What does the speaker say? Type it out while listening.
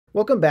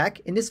Welcome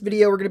back. In this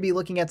video, we're going to be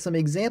looking at some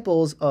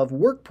examples of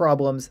work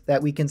problems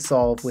that we can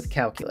solve with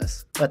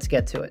calculus. Let's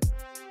get to it.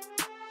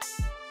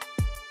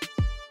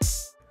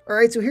 All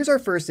right, so here's our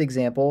first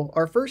example.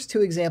 Our first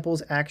two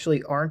examples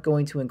actually aren't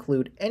going to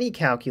include any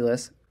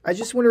calculus. I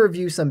just want to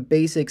review some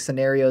basic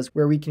scenarios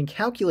where we can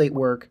calculate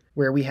work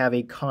where we have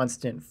a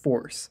constant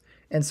force.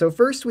 And so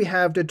first we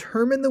have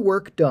determine the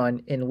work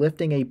done in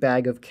lifting a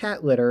bag of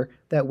cat litter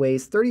that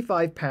weighs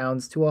 35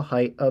 pounds to a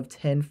height of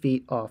 10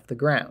 feet off the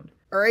ground.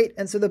 All right,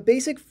 and so the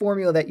basic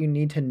formula that you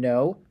need to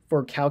know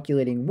for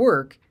calculating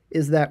work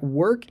is that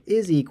work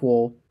is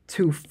equal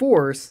to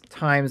force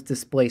times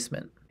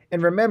displacement.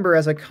 And remember,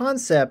 as a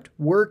concept,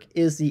 work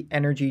is the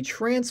energy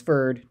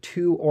transferred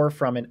to or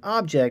from an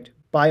object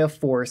by a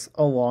force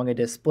along a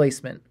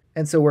displacement.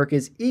 And so work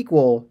is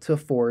equal to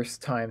force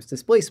times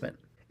displacement.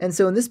 And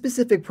so in this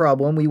specific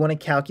problem, we want to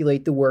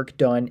calculate the work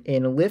done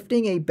in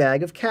lifting a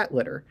bag of cat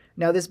litter.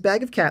 Now this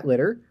bag of cat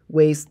litter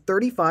weighs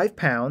 35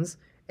 pounds,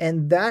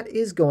 and that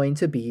is going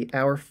to be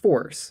our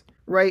force,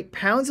 right?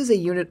 Pounds is a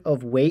unit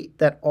of weight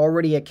that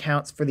already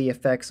accounts for the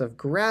effects of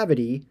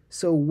gravity,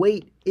 so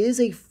weight is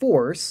a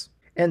force,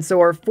 and so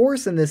our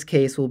force in this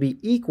case will be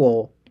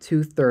equal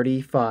to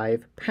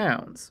 35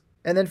 pounds.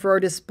 And then for our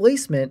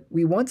displacement,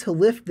 we want to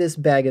lift this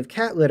bag of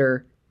cat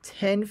litter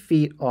 10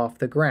 feet off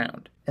the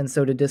ground. And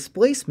so the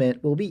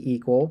displacement will be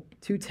equal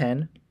to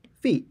 10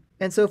 feet.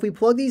 And so if we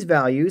plug these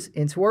values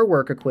into our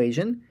work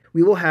equation,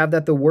 we will have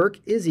that the work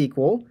is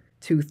equal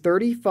to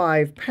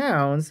 35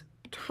 pounds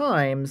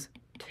times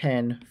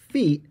 10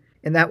 feet,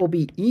 and that will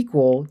be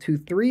equal to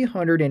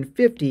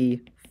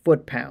 350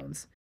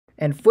 foot-pounds.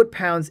 And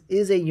foot-pounds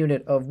is a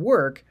unit of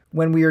work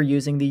when we are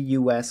using the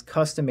US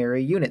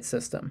customary unit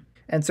system.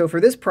 And so for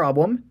this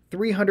problem,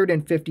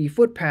 350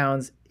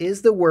 foot-pounds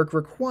is the work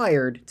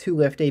required to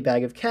lift a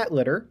bag of cat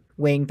litter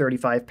weighing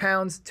 35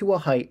 pounds to a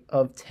height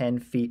of 10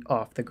 feet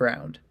off the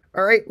ground.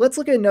 All right, let's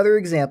look at another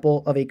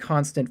example of a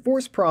constant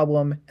force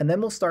problem, and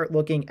then we'll start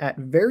looking at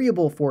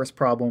variable force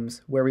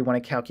problems where we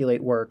want to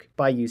calculate work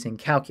by using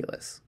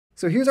calculus.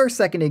 So here's our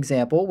second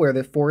example where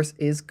the force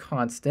is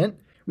constant.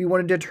 We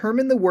want to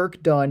determine the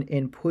work done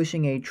in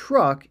pushing a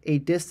truck a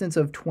distance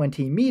of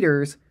 20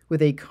 meters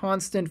with a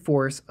constant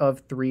force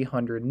of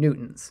 300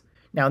 newtons.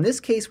 Now in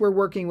this case, we're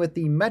working with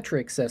the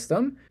metric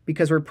system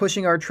because we're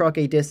pushing our truck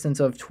a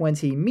distance of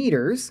 20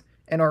 meters,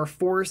 and our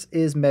force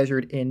is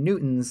measured in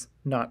newtons,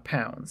 not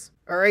pounds.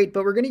 All right,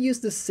 but we're going to use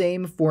the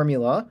same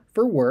formula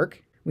for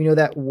work. We know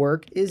that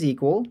work is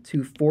equal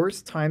to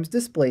force times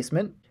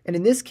displacement, and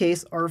in this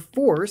case, our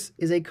force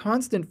is a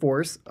constant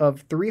force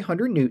of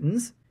 300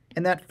 newtons,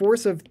 and that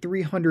force of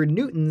 300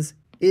 newtons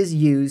is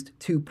used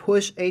to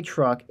push a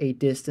truck a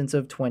distance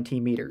of 20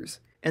 meters.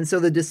 And so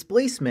the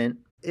displacement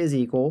is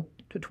equal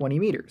to 20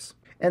 meters.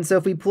 And so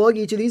if we plug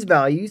each of these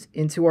values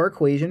into our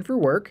equation for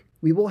work,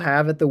 we will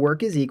have that the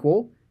work is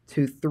equal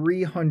to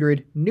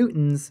 300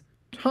 newtons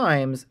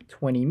times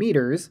 20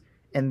 meters,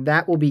 and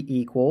that will be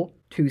equal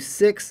to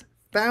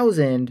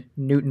 6,000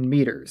 newton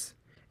meters.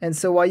 And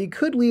so while you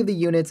could leave the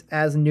units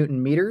as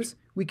newton meters,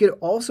 we could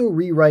also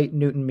rewrite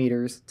newton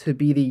meters to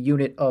be the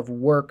unit of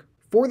work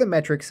for the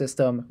metric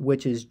system,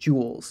 which is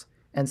joules.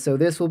 And so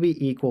this will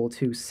be equal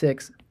to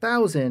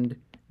 6,000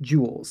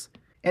 joules.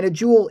 And a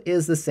joule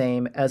is the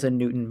same as a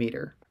newton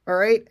meter. All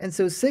right, and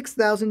so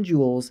 6,000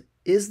 joules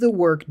is the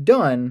work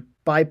done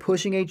by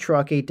pushing a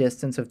truck a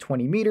distance of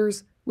 20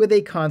 meters with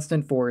a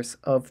constant force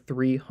of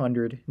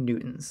 300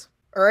 newtons.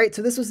 All right,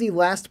 so this was the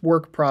last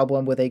work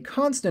problem with a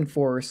constant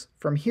force.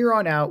 From here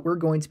on out, we're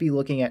going to be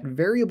looking at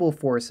variable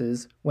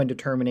forces when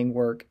determining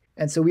work.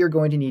 And so we are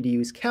going to need to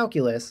use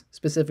calculus,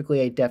 specifically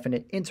a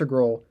definite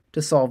integral,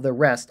 to solve the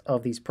rest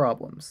of these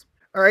problems.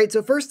 All right,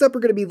 so first up,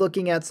 we're going to be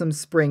looking at some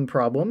spring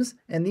problems,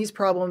 and these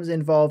problems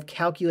involve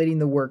calculating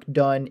the work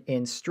done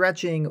in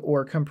stretching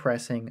or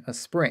compressing a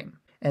spring.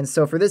 And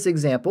so for this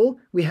example,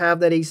 we have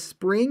that a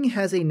spring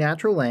has a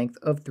natural length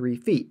of 3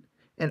 feet.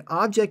 An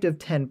object of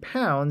 10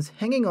 pounds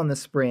hanging on the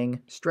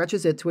spring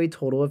stretches it to a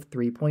total of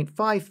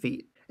 3.5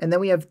 feet. And then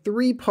we have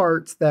 3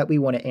 parts that we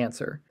want to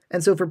answer.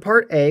 And so for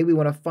part A, we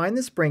want to find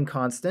the spring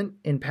constant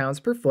in pounds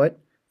per foot.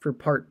 For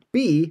part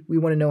B, we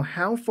want to know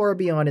how far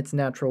beyond its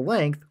natural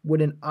length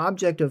would an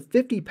object of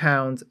 50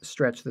 pounds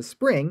stretch the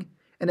spring.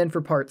 And then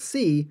for part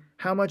C,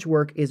 how much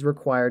work is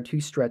required to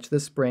stretch the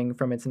spring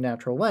from its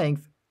natural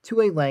length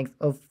to a length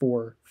of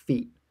 4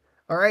 feet.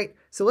 All right,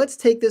 so let's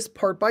take this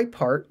part by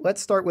part.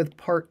 Let's start with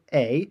part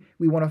A.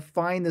 We want to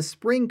find the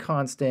spring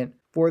constant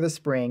for the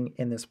spring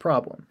in this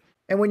problem.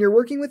 And when you're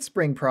working with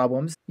spring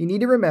problems, you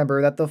need to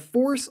remember that the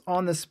force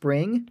on the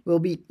spring will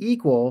be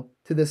equal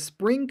to the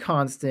spring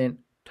constant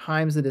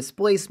times the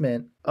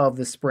displacement of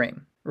the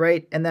spring,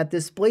 right? And that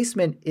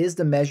displacement is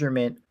the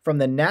measurement from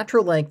the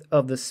natural length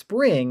of the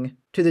spring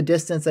to the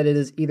distance that it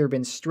has either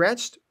been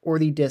stretched or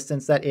the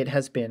distance that it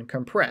has been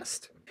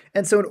compressed.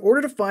 And so in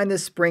order to find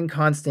this spring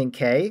constant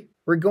K,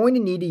 we're going to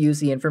need to use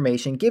the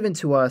information given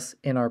to us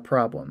in our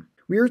problem.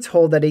 We are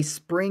told that a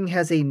spring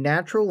has a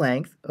natural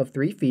length of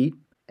 3 feet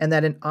and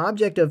that an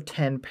object of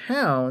 10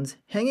 pounds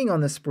hanging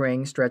on the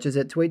spring stretches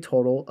it to a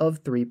total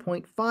of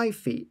 3.5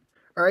 feet.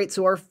 All right,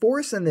 so our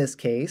force in this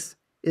case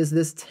is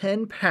this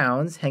 10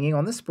 pounds hanging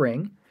on the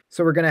spring.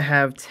 So we're going to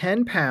have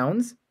 10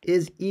 pounds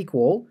is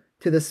equal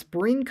to the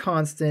spring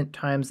constant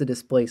times the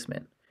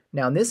displacement.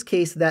 Now in this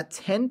case, that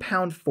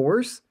 10-pound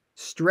force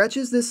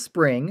stretches this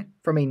spring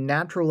from a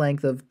natural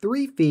length of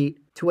 3 feet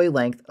to a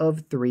length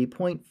of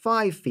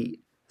 3.5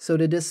 feet. So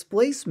the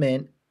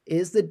displacement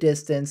is the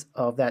distance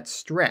of that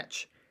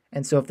stretch.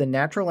 And so if the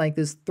natural length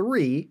is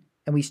 3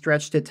 and we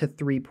stretched it to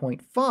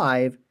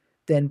 3.5,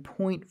 then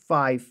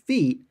 0.5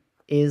 feet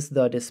is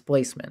the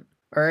displacement.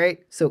 All right,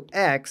 so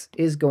x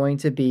is going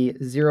to be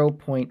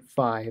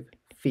 0.5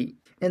 feet.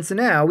 And so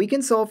now we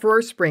can solve for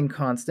our spring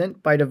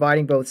constant by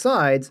dividing both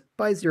sides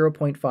by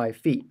 0.5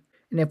 feet.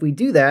 And if we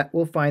do that,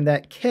 we'll find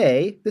that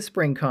k, the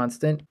spring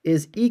constant,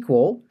 is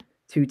equal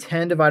to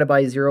 10 divided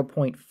by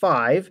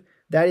 0.5.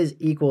 That is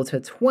equal to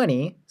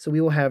 20, so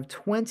we will have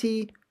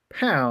 20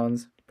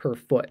 pounds per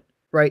foot,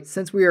 right?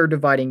 Since we are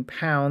dividing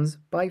pounds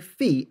by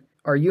feet,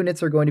 our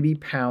units are going to be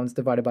pounds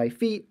divided by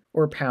feet,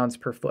 or pounds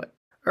per foot.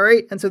 All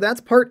right, and so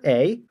that's part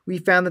A. We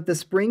found that the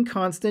spring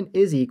constant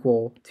is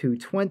equal to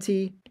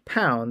 20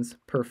 pounds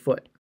per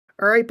foot.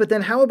 All right, but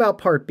then how about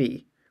part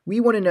B? We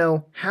want to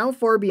know how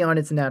far beyond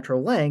its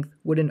natural length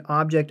would an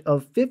object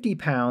of 50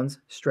 pounds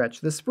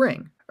stretch the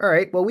spring? All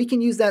right, well, we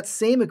can use that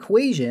same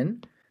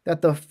equation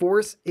that the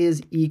force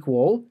is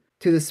equal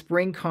to the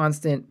spring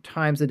constant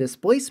times the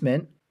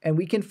displacement, and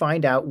we can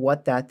find out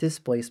what that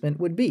displacement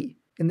would be.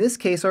 In this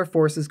case, our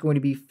force is going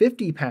to be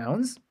 50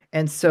 pounds,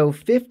 and so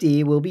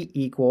 50 will be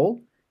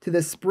equal to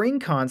the spring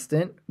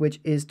constant, which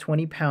is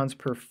 20 pounds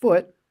per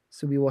foot,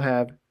 so we will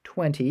have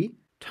 20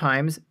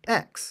 times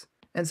x.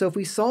 And so if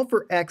we solve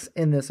for x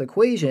in this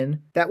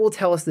equation, that will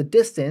tell us the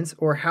distance,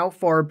 or how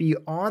far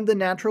beyond the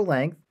natural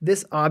length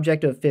this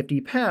object of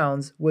 50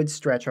 pounds would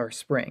stretch our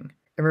spring.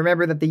 And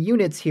remember that the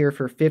units here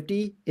for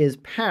 50 is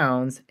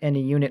pounds, and a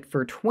unit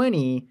for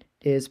 20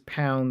 is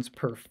pounds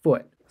per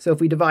foot. So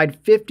if we divide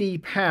 50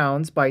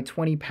 pounds by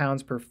 20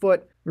 pounds per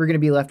foot, we're going to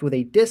be left with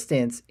a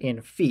distance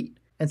in feet.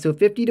 And so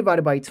 50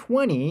 divided by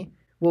 20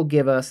 will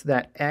give us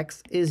that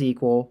x is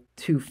equal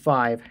to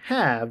 5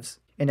 halves,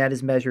 and that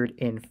is measured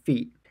in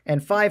feet.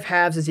 And 5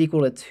 halves is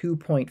equal to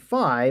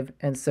 2.5,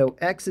 and so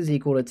x is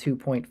equal to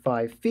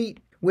 2.5 feet,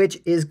 which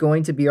is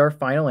going to be our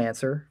final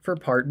answer for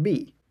part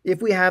B.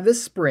 If we have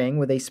this spring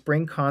with a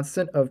spring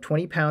constant of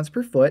 20 pounds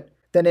per foot,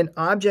 then an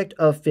object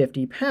of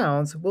 50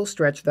 pounds will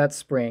stretch that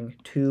spring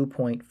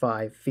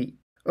 2.5 feet.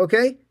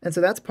 Okay, and so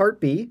that's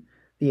part B.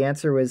 The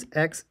answer was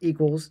x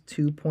equals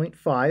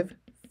 2.5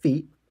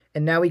 feet.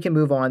 And now we can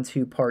move on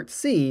to part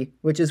C,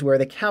 which is where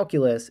the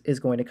calculus is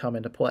going to come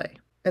into play.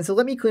 And so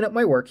let me clean up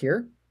my work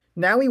here.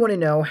 Now we want to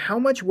know how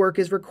much work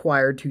is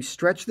required to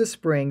stretch the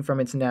spring from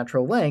its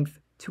natural length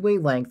to a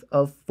length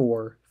of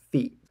 4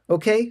 feet.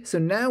 Okay, so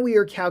now we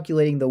are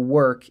calculating the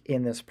work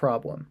in this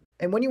problem.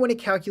 And when you want to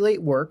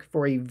calculate work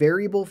for a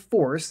variable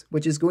force,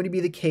 which is going to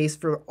be the case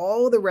for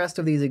all the rest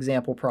of these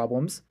example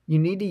problems, you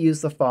need to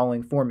use the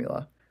following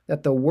formula,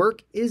 that the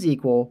work is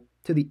equal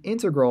to the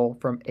integral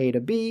from a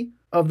to b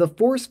of the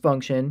force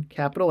function,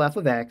 capital F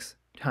of x,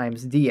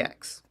 times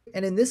dx.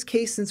 And in this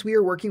case, since we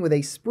are working with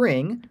a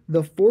spring,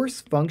 the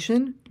force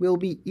function will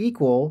be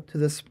equal to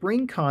the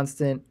spring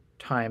constant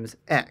times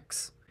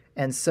x.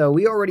 And so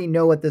we already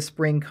know what the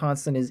spring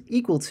constant is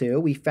equal to.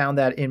 We found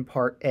that in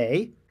part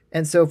A.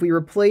 And so if we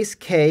replace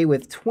k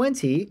with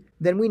 20,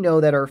 then we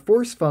know that our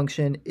force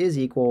function is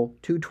equal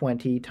to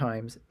 20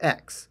 times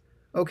x.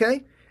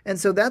 Okay? And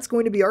so that's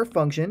going to be our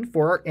function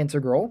for our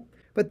integral.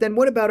 But then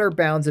what about our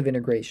bounds of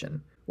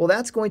integration? Well,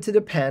 that's going to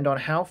depend on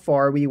how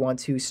far we want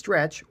to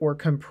stretch or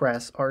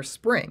compress our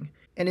spring.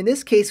 And in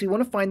this case, we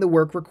want to find the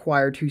work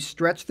required to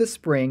stretch the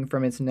spring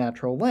from its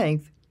natural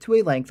length to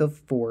a length of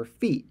 4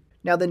 feet.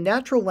 Now, the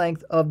natural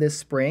length of this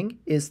spring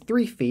is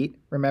 3 feet.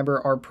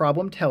 Remember, our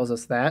problem tells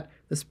us that.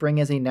 The spring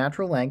has a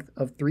natural length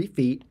of 3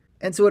 feet.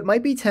 And so it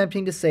might be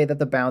tempting to say that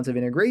the bounds of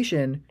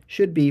integration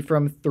should be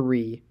from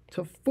 3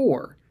 to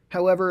 4.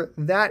 However,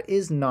 that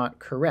is not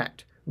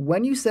correct.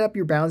 When you set up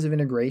your bounds of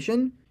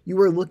integration, you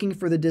are looking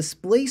for the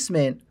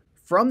displacement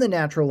from the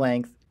natural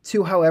length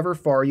to however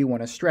far you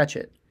want to stretch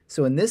it.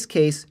 So in this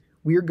case,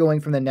 we are going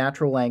from the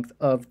natural length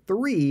of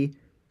 3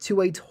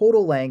 to a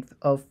total length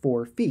of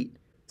 4 feet.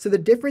 So the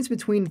difference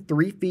between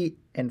 3 feet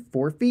and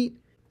 4 feet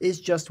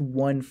is just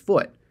 1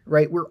 foot,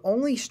 right? We're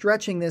only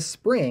stretching this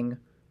spring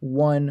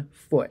 1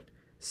 foot.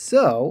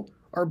 So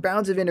our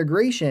bounds of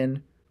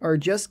integration are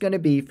just going to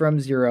be from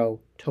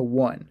 0 to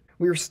 1.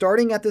 We're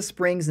starting at the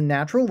spring's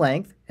natural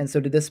length, and so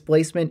the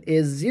displacement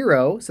is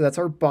 0, so that's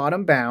our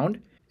bottom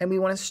bound, and we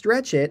want to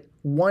stretch it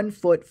 1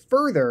 foot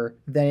further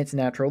than its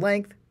natural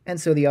length,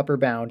 and so the upper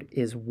bound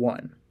is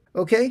 1.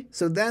 Okay,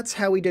 so that's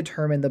how we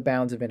determine the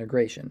bounds of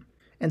integration.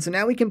 And so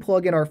now we can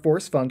plug in our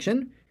force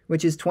function,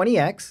 which is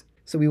 20x,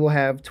 so we will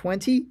have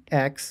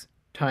 20x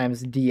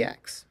times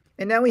dx.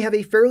 And now we have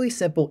a fairly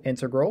simple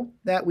integral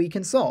that we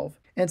can solve.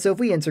 And so if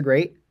we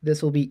integrate,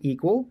 this will be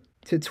equal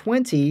to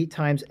 20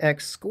 times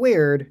x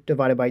squared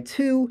divided by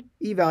 2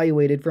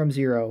 evaluated from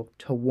 0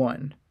 to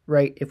 1.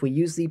 Right? If we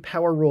use the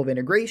power rule of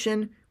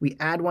integration, we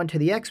add 1 to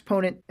the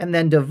exponent and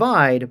then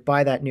divide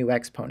by that new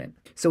exponent.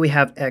 So we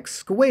have x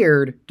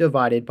squared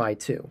divided by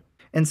 2.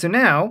 And so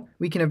now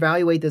we can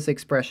evaluate this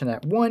expression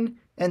at 1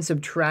 and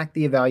subtract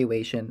the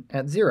evaluation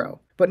at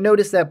 0. But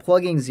notice that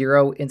plugging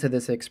 0 into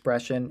this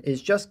expression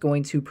is just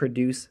going to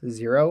produce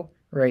 0,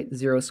 right?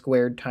 0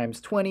 squared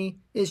times 20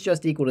 is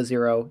just equal to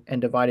 0,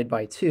 and divided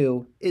by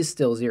 2 is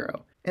still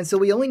 0. And so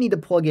we only need to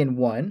plug in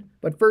 1,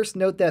 but first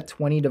note that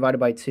 20 divided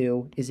by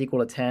 2 is equal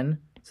to 10.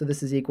 So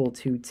this is equal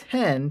to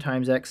 10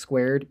 times x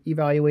squared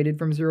evaluated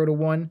from 0 to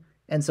 1.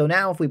 And so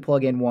now if we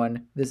plug in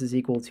 1, this is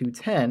equal to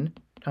 10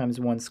 times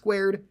 1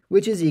 squared,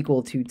 which is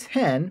equal to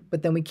 10,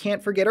 but then we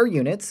can't forget our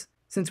units.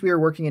 Since we are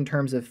working in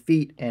terms of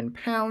feet and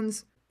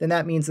pounds, then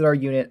that means that our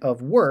unit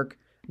of work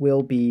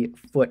will be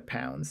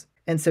foot-pounds.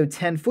 And so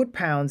 10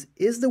 foot-pounds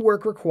is the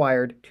work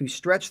required to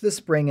stretch the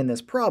spring in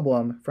this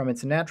problem from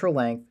its natural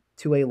length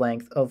to a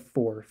length of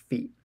 4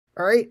 feet.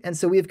 All right, and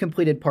so we have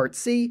completed part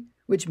C,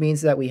 which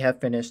means that we have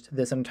finished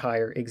this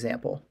entire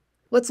example.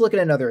 Let's look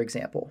at another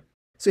example.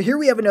 So here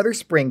we have another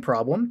spring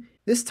problem.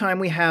 This time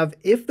we have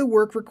if the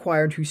work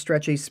required to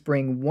stretch a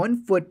spring 1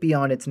 foot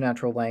beyond its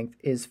natural length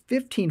is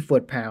 15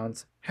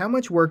 foot-pounds, how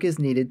much work is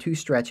needed to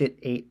stretch it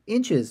 8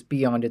 inches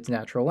beyond its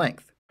natural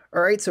length?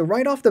 All right, so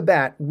right off the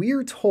bat,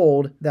 we're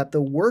told that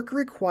the work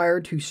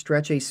required to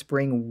stretch a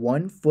spring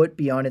 1 foot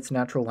beyond its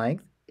natural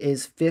length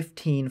is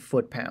 15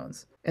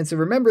 foot-pounds. And so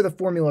remember, the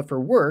formula for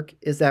work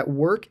is that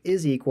work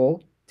is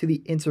equal to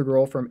the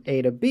integral from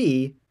a to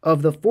b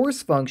of the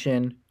force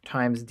function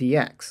times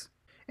dx.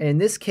 And in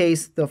this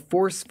case, the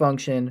force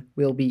function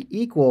will be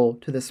equal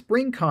to the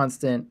spring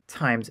constant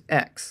times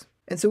x.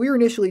 And so we were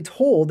initially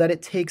told that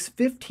it takes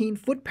 15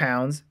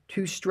 foot-pounds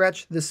to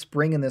stretch the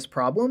spring in this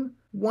problem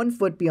 1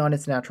 foot beyond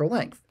its natural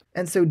length.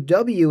 And so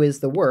W is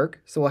the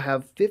work, so we'll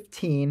have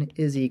 15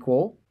 is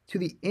equal to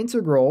the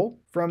integral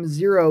from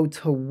 0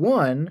 to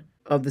 1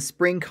 of the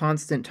spring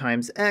constant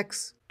times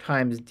x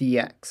times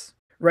dx.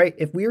 Right?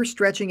 If we are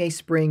stretching a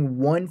spring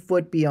 1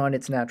 foot beyond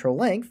its natural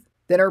length,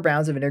 then our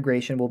bounds of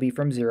integration will be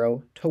from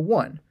 0 to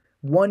 1.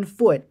 1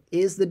 foot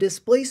is the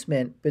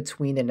displacement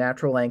between the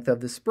natural length of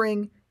the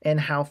spring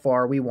and how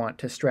far we want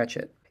to stretch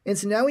it. And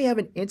so now we have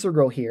an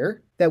integral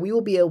here that we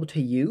will be able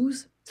to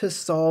use to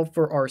solve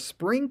for our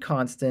spring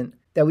constant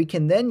that we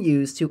can then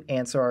use to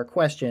answer our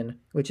question,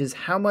 which is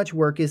how much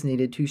work is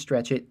needed to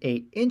stretch it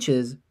 8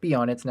 inches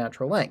beyond its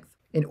natural length.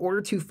 In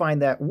order to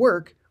find that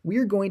work, we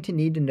are going to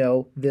need to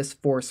know this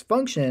force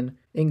function,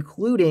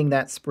 including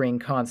that spring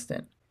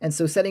constant. And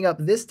so setting up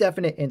this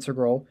definite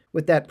integral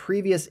with that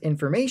previous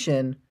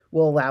information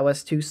will allow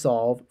us to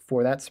solve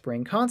for that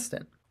spring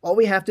constant. All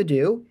we have to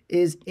do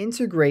is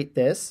integrate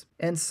this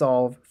and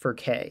solve for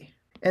k.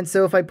 And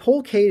so if I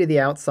pull k to the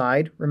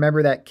outside,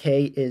 remember that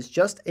k is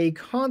just a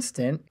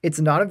constant. It's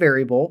not a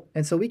variable,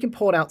 and so we can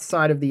pull it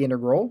outside of the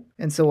integral.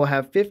 And so we'll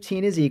have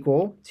 15 is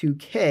equal to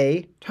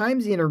k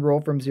times the integral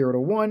from 0 to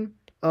 1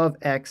 of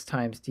x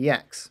times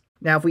dx.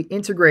 Now if we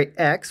integrate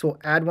x, we'll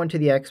add 1 to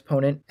the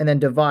exponent and then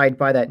divide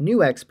by that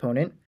new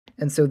exponent.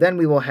 And so then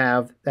we will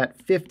have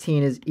that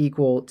 15 is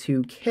equal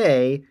to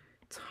k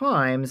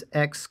times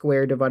x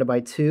squared divided by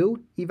 2,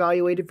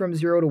 evaluated from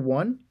 0 to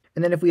 1.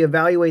 And then if we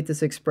evaluate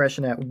this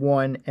expression at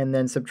 1 and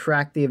then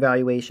subtract the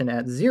evaluation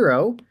at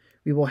 0,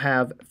 we will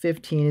have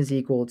 15 is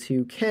equal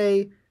to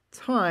k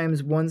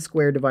times 1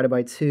 squared divided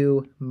by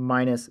 2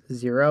 minus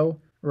 0.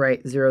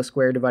 Right, 0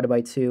 squared divided by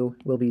 2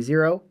 will be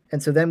 0.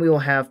 And so then we will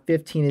have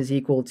 15 is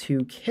equal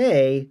to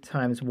k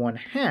times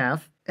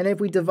 1/2. And if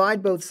we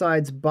divide both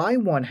sides by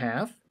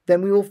 1/2,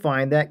 then we will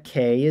find that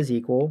k is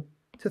equal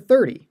to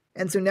 30.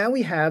 And so now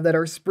we have that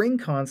our spring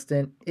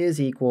constant is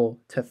equal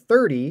to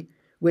 30,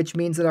 which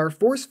means that our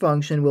force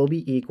function will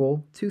be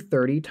equal to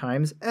 30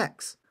 times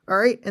x. All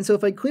right, and so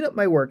if I clean up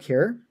my work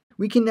here,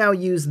 we can now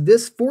use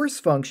this force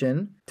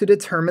function to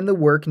determine the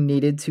work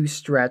needed to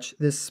stretch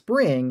this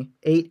spring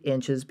 8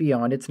 inches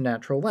beyond its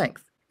natural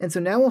length. And so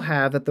now we'll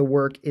have that the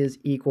work is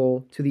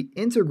equal to the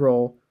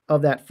integral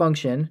of that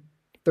function,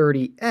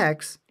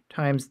 30x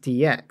times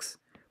dx.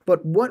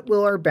 But what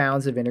will our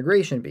bounds of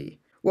integration be?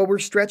 Well, we're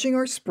stretching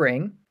our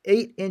spring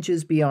 8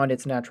 inches beyond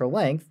its natural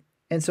length,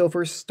 and so if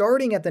we're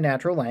starting at the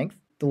natural length,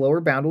 the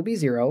lower bound will be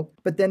 0,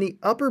 but then the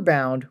upper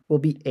bound will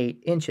be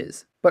 8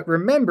 inches. But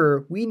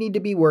remember, we need to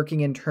be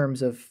working in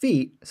terms of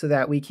feet so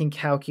that we can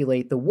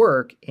calculate the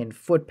work in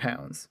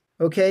foot-pounds.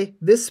 Okay,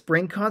 this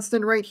spring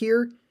constant right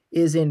here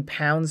is in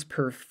pounds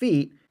per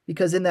feet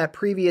because in that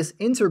previous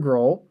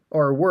integral,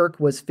 our work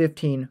was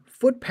 15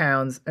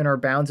 foot-pounds and our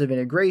bounds of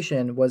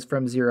integration was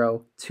from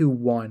 0 to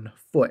 1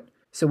 foot.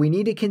 So we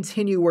need to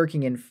continue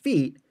working in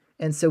feet,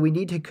 and so we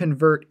need to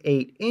convert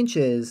 8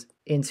 inches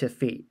into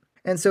feet.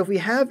 And so if we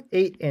have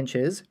 8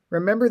 inches,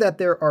 remember that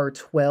there are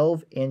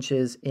 12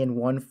 inches in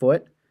 1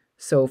 foot.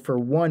 So for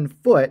 1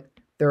 foot,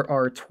 there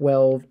are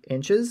 12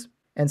 inches.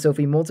 And so if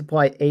we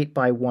multiply 8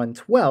 by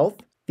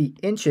 1/12, the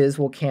inches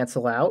will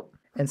cancel out.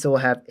 And so we'll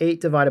have 8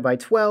 divided by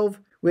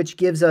 12, which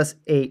gives us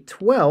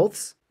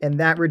 8/12, and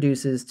that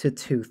reduces to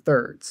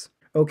 2/3.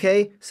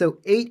 Okay, so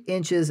 8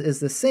 inches is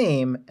the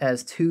same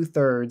as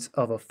 2/3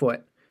 of a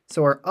foot.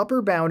 So our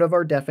upper bound of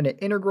our definite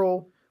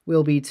integral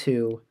will be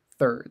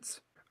 2/3.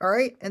 All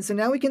right, and so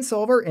now we can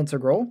solve our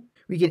integral.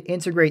 We can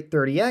integrate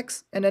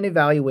 30x and then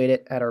evaluate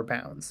it at our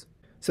bounds.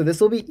 So this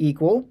will be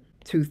equal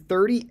to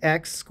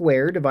 30x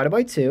squared divided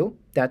by 2.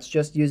 That's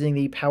just using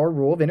the power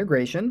rule of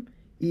integration,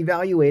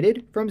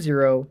 evaluated from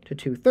 0 to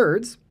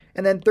 2/3.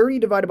 And then 30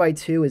 divided by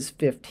 2 is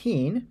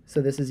 15, so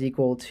this is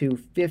equal to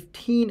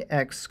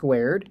 15x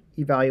squared,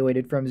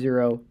 evaluated from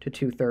 0 to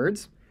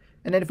 2/3.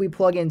 And then if we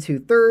plug in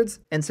 2/3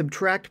 and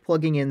subtract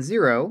plugging in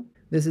 0,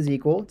 this is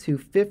equal to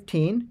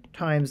 15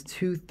 times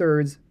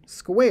 2/3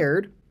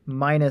 squared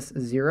minus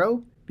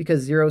 0,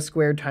 because 0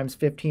 squared times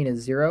 15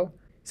 is 0,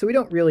 so we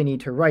don't really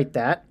need to write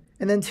that.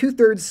 And then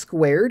 2/3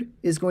 squared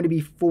is going to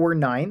be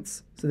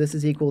 4/9, so this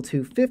is equal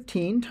to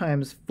 15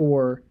 times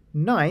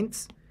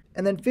 4/9.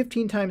 And then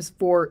 15 times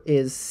 4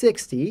 is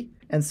 60,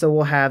 and so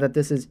we'll have that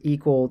this is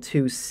equal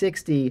to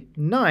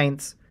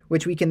 60/9,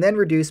 which we can then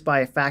reduce by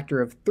a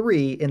factor of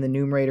 3 in the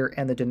numerator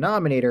and the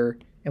denominator,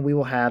 and we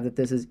will have that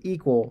this is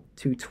equal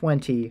to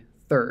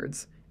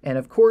 20/3. And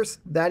of course,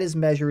 that is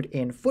measured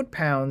in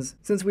foot-pounds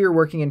since we are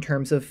working in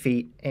terms of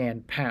feet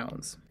and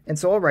pounds. And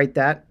so I'll write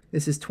that.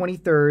 This is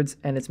 20/3,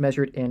 and it's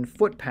measured in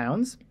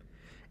foot-pounds.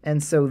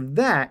 And so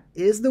that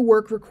is the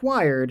work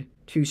required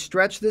to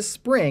stretch this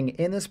spring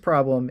in this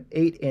problem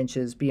 8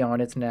 inches beyond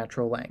its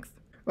natural length.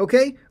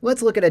 Okay,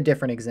 let's look at a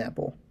different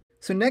example.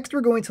 So next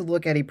we're going to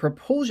look at a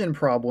propulsion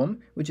problem,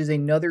 which is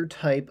another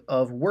type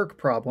of work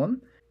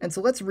problem. And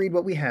so let's read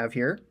what we have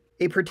here.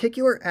 A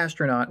particular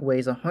astronaut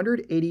weighs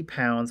 180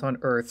 pounds on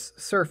Earth's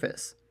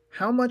surface.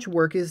 How much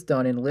work is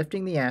done in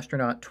lifting the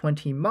astronaut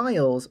 20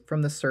 miles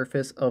from the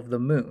surface of the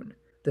moon?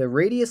 The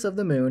radius of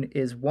the moon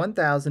is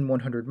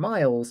 1,100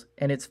 miles,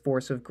 and its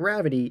force of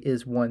gravity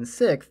is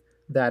 1/6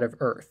 that of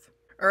Earth.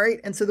 All right,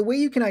 and so the way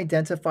you can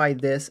identify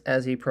this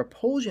as a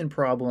propulsion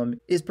problem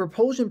is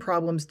propulsion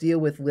problems deal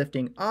with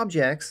lifting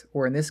objects,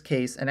 or in this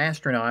case, an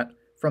astronaut,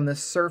 from the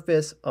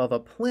surface of a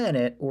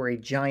planet or a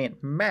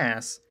giant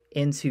mass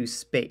into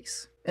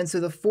space. And so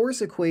the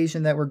force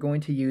equation that we're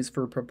going to use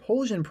for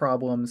propulsion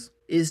problems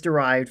is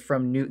derived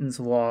from Newton's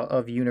law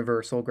of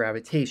universal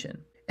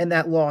gravitation. And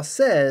that law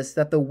says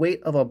that the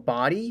weight of a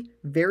body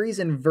varies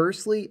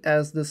inversely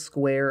as the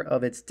square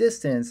of its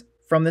distance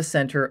from the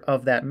center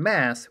of that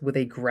mass with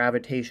a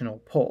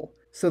gravitational pull.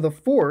 So the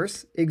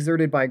force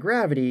exerted by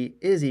gravity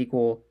is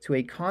equal to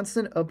a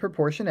constant of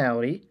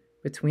proportionality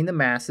between the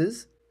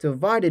masses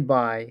divided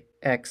by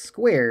x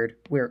squared,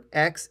 where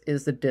x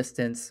is the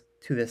distance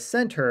to the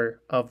center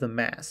of the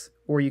mass,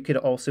 or you could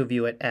also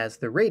view it as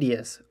the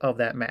radius of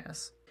that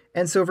mass.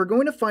 And so if we're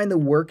going to find the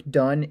work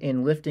done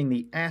in lifting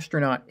the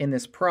astronaut in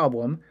this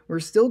problem, we're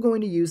still going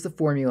to use the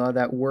formula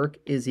that work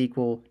is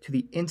equal to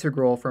the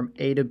integral from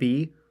a to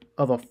b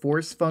of a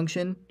force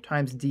function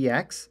times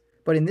dx,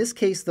 but in this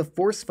case the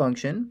force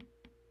function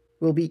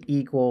will be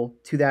equal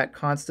to that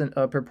constant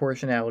of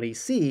proportionality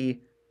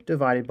c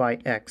divided by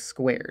x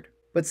squared.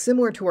 But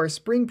similar to our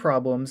spring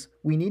problems,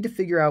 we need to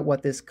figure out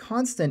what this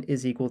constant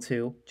is equal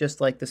to,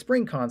 just like the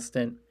spring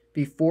constant,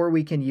 before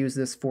we can use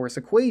this force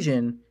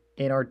equation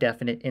in our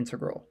definite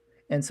integral.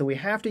 And so we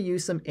have to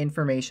use some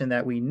information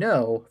that we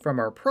know from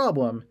our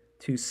problem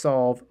to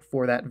solve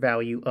for that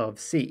value of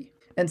c.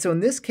 And so in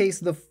this case,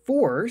 the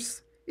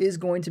force is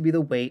going to be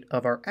the weight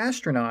of our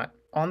astronaut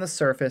on the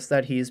surface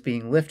that he is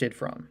being lifted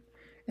from.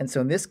 And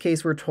so in this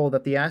case, we're told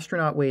that the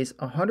astronaut weighs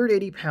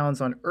 180 pounds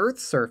on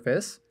Earth's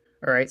surface.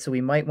 All right, so we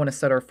might want to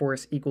set our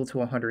force equal to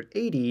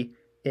 180,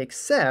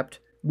 except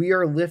we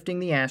are lifting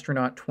the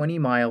astronaut 20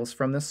 miles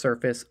from the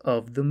surface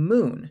of the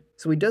moon.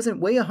 So he doesn't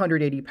weigh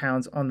 180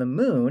 pounds on the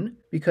moon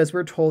because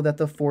we're told that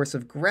the force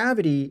of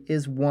gravity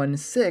is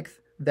 1/6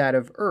 that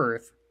of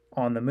Earth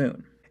on the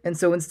moon. And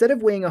so instead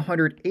of weighing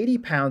 180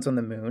 pounds on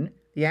the moon,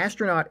 the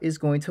astronaut is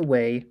going to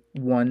weigh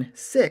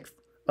 1/6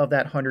 of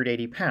that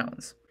 180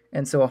 pounds.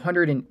 And so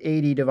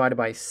 180 divided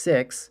by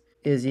 6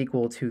 is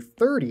equal to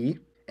 30.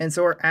 And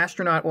so our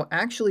astronaut will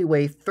actually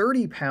weigh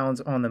 30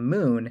 pounds on the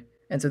moon.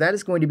 And so that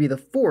is going to be the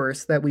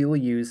force that we will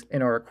use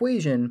in our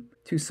equation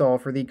to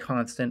solve for the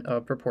constant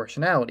of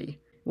proportionality.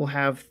 We'll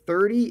have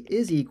 30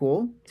 is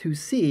equal to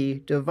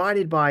c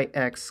divided by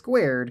x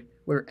squared,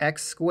 where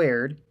x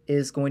squared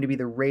is going to be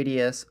the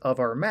radius of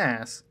our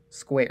mass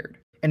squared.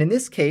 And in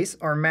this case,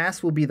 our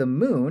mass will be the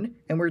moon,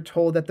 and we're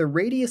told that the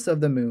radius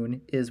of the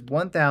moon is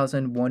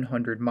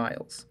 1,100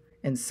 miles.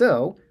 And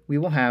so we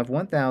will have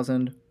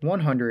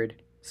 1,100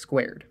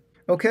 squared.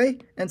 Okay,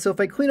 and so if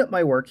I clean up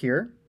my work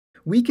here,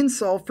 we can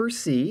solve for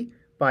c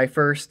by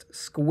first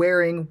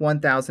squaring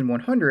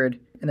 1,100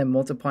 and then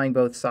multiplying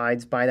both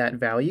sides by that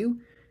value.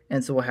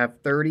 And so we'll have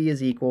 30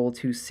 is equal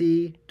to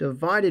c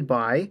divided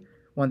by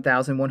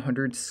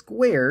 1,100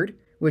 squared,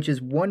 which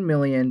is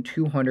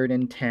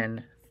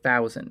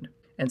 1,210,000.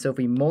 And so if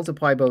we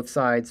multiply both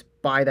sides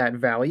by that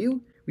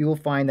value, we will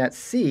find that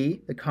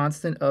c, the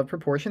constant of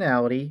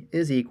proportionality,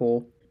 is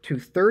equal to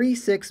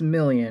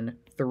 36,033,000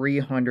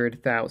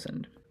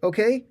 300,000.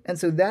 Okay, and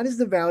so that is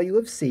the value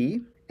of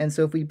c. And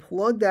so if we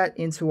plug that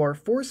into our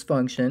force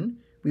function,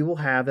 we will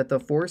have that the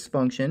force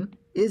function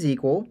is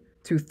equal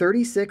to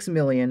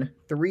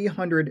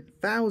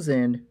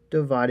 36,300,000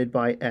 divided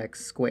by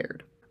x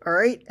squared. All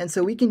right, and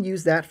so we can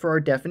use that for our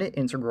definite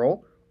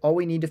integral. All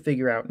we need to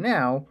figure out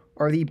now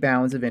are the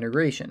bounds of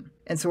integration.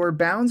 And so our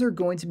bounds are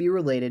going to be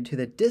related to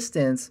the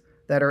distance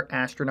that our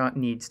astronaut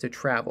needs to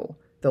travel.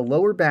 The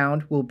lower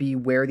bound will be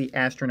where the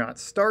astronaut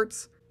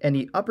starts, and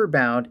the upper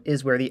bound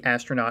is where the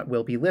astronaut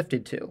will be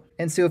lifted to.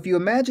 And so if you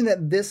imagine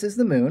that this is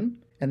the moon,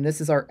 and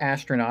this is our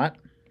astronaut,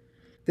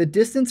 the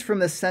distance from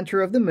the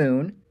center of the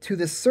moon to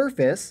the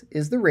surface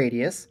is the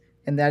radius,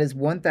 and that is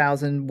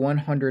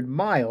 1,100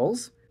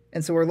 miles.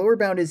 And so our lower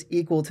bound is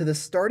equal to the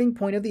starting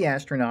point of the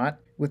astronaut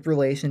with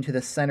relation to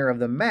the center of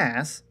the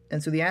mass.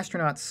 And so the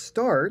astronaut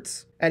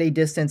starts at a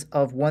distance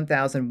of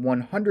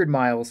 1,100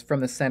 miles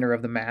from the center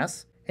of the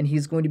mass, and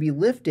he's going to be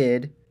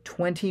lifted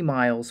 20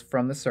 miles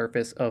from the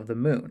surface of the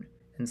moon.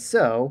 And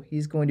so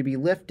he's going to be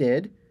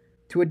lifted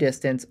to a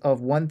distance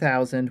of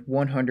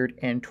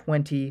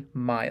 1,120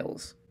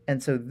 miles.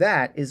 And so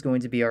that is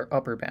going to be our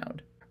upper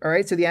bound. All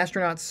right, so the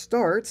astronaut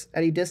starts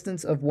at a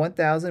distance of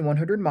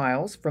 1,100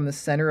 miles from the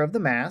center of the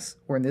mass,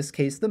 or in this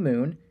case the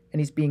moon,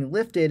 and he's being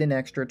lifted an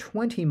extra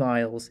 20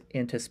 miles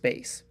into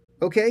space.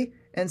 Okay,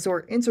 and so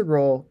our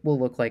integral will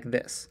look like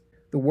this.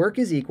 The work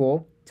is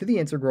equal to the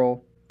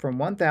integral from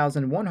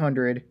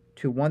 1,100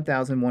 to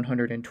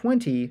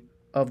 1,120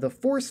 of the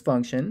force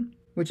function,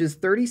 which is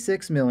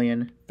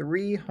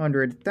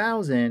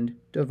 36,300,000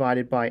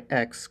 divided by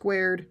x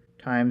squared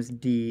times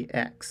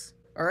dx.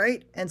 All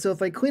right, and so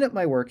if I clean up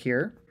my work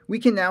here, we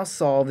can now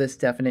solve this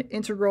definite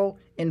integral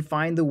and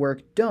find the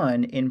work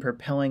done in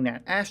propelling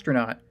that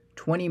astronaut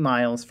 20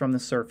 miles from the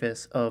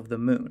surface of the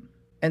moon.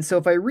 And so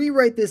if I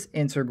rewrite this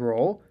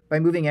integral by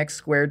moving x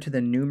squared to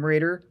the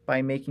numerator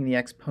by making the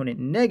exponent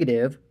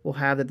negative, we'll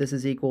have that this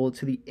is equal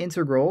to the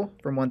integral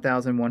from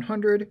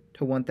 1,100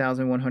 to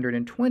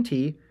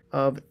 1,120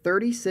 of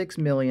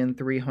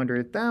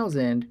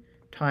 36,300,000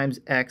 times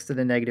x to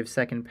the negative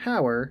second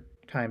power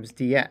times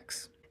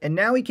dx. And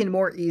now we can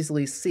more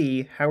easily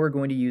see how we're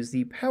going to use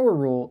the power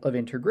rule of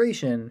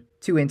integration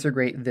to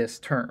integrate this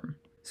term.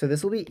 So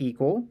this will be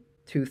equal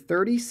to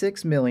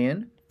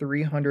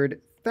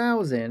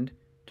 36,300,000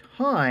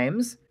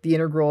 times the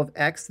integral of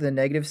x to the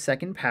negative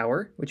second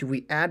power, which if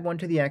we add 1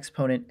 to the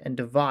exponent and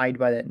divide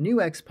by that new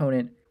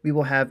exponent, we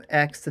will have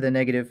x to the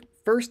negative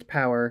first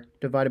power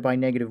divided by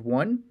negative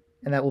 1,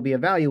 and that will be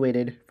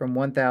evaluated from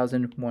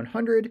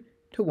 1,100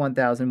 to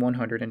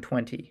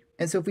 1,120.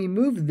 And so if we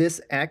move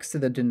this x to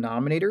the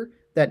denominator,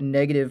 that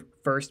negative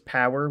first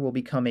power will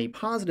become a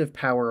positive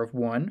power of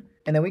 1,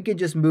 and then we could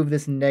just move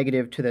this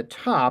negative to the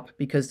top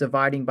because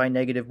dividing by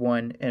negative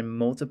 1 and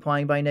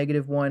multiplying by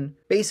negative 1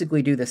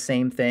 basically do the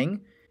same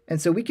thing.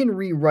 And so we can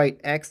rewrite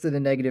x to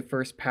the negative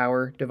first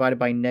power divided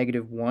by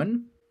negative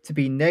 1 to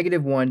be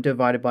negative 1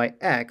 divided by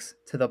x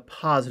to the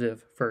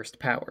positive first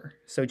power.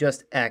 So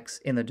just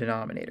x in the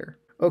denominator.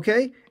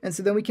 Okay, and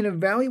so then we can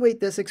evaluate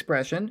this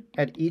expression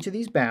at each of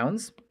these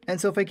bounds.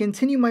 And so if I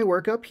continue my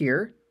work up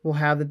here, we'll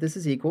have that this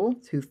is equal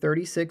to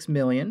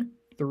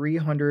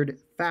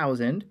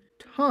 36,300,000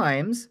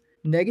 times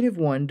negative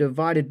 1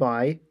 divided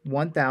by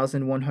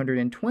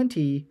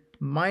 1,120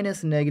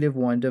 minus negative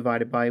 1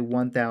 divided by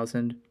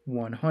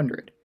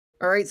 1,100.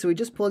 All right, so we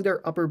just plugged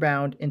our upper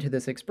bound into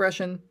this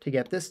expression to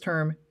get this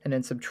term, and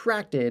then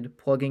subtracted,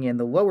 plugging in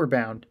the lower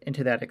bound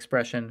into that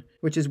expression,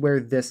 which is where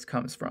this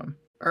comes from.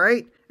 All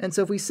right, and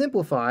so if we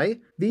simplify,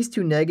 these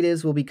two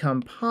negatives will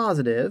become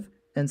positive,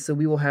 and so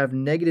we will have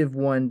negative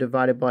 1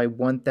 divided by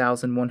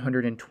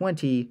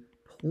 1,120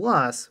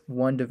 plus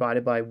 1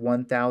 divided by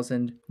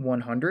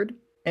 1,100.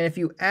 And if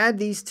you add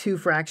these two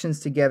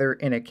fractions together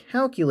in a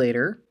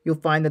calculator, you'll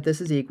find that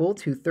this is equal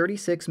to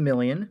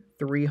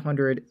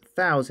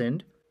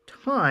 36,300,000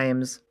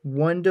 times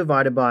 1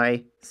 divided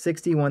by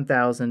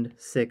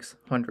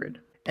 61,600.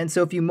 And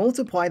so if you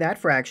multiply that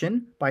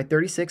fraction by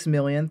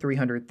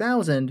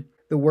 36,300,000,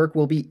 the work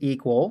will be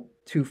equal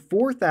to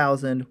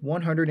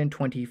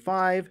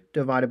 4,125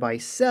 divided by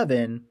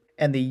 7,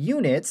 and the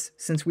units,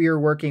 since we are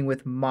working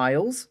with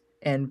miles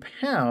and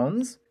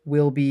pounds,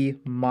 will be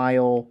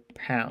mile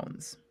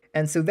pounds.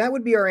 And so that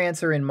would be our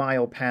answer in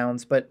mile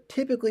pounds, but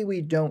typically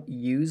we don't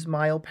use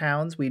mile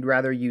pounds, we'd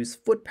rather use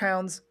foot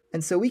pounds.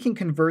 And so we can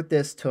convert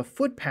this to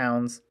foot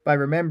pounds by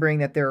remembering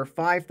that there are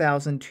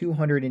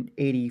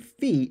 5,280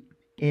 feet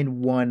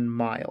in 1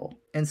 mile.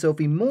 And so if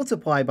we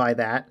multiply by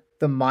that,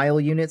 the mile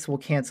units will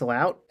cancel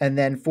out, and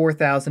then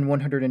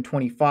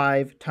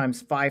 4,125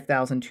 times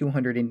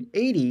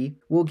 5,280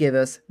 will give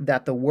us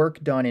that the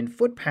work done in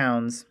foot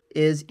pounds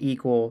is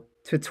equal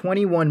to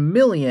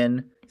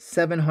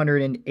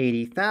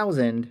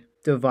 21,780,000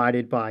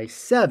 divided by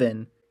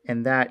 7,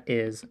 and that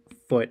is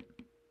foot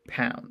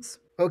pounds.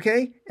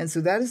 Okay, and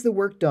so that is the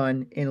work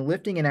done in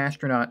lifting an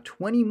astronaut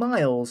 20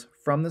 miles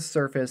from the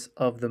surface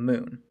of the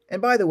moon.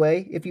 And by the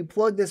way, if you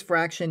plug this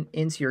fraction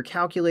into your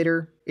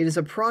calculator, it is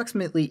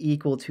approximately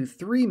equal to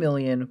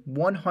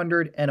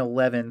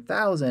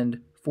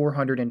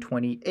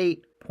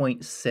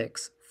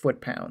 3,111,428.6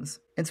 foot-pounds.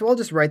 And so I'll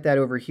just write that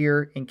over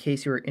here in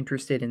case you are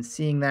interested in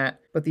seeing that,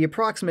 but the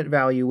approximate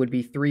value would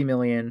be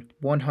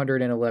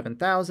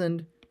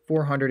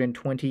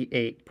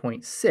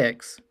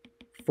 3,111,428.6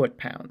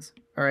 foot-pounds.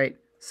 All right,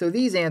 so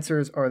these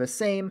answers are the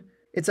same.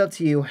 It's up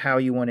to you how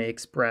you want to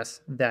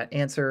express that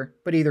answer,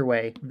 but either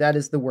way, that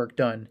is the work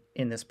done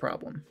in this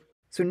problem.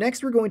 So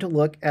next we're going to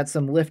look at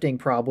some lifting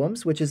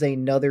problems, which is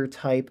another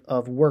type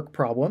of work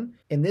problem.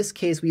 In this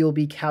case, we will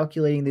be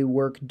calculating the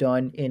work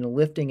done in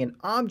lifting an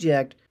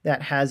object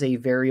that has a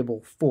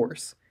variable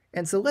force.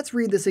 And so let's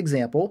read this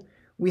example.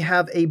 We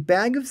have a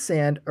bag of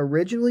sand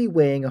originally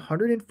weighing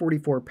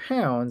 144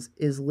 pounds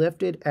is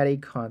lifted at a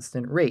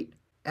constant rate.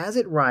 As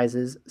it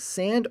rises,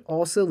 sand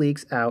also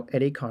leaks out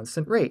at a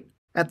constant rate.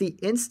 At the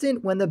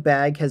instant when the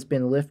bag has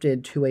been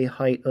lifted to a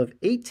height of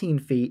 18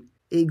 feet,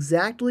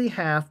 exactly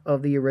half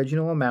of the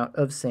original amount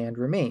of sand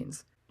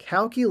remains.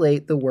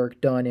 Calculate the work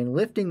done in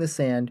lifting the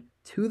sand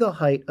to the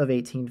height of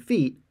 18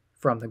 feet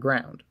from the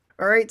ground.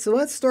 All right, so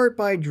let's start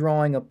by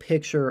drawing a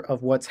picture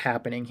of what's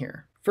happening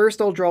here.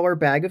 First, I'll draw our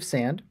bag of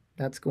sand.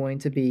 That's going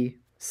to be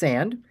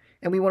sand,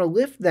 and we want to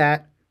lift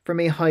that from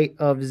a height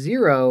of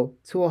 0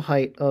 to a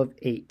height of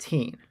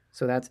 18.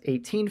 So that's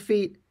 18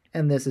 feet,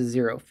 and this is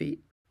 0 feet.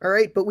 All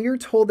right, but we are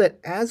told that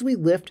as we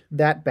lift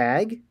that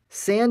bag,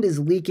 sand is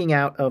leaking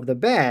out of the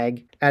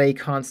bag at a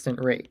constant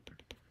rate.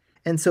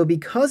 And so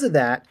because of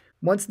that,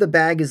 once the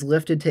bag is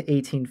lifted to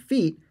 18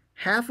 feet,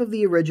 half of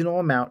the original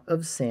amount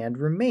of sand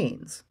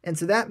remains. And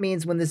so that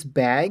means when this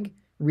bag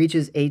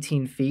reaches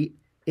 18 feet,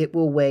 it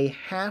will weigh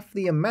half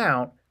the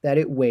amount that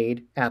it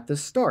weighed at the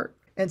start.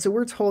 And so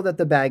we're told that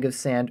the bag of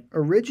sand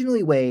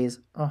originally weighs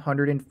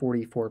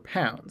 144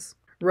 pounds,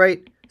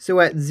 right? So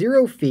at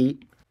 0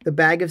 feet, the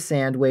bag of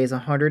sand weighs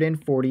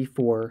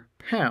 144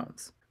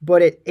 pounds.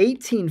 But at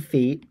 18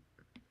 feet,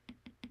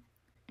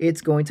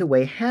 it's going to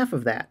weigh half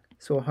of that.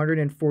 So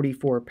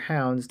 144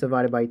 pounds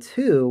divided by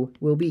 2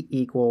 will be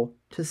equal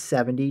to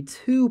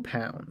 72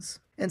 pounds.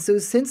 And so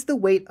since the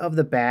weight of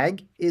the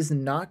bag is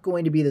not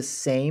going to be the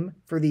same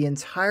for the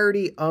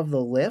entirety of the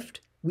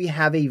lift, we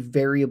have a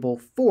variable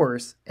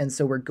force, and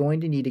so we're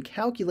going to need to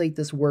calculate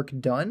this work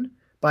done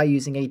by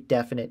using a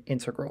definite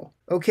integral.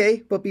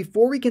 Okay, but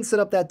before we can set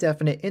up that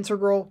definite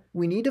integral,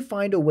 we need to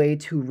find a way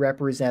to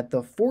represent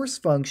the force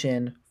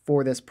function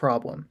for this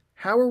problem.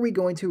 How are we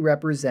going to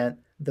represent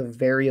the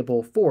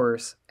variable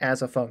force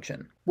as a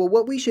function? Well,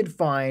 what we should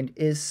find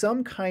is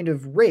some kind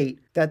of rate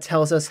that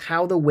tells us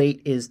how the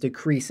weight is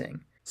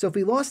decreasing. So if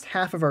we lost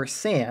half of our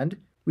sand,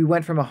 we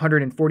went from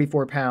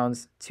 144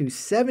 pounds to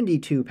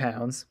 72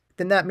 pounds,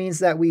 then that means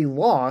that we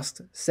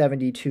lost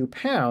 72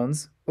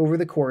 pounds over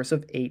the course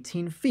of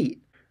 18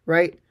 feet,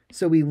 right?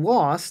 So we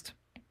lost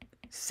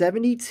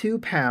 72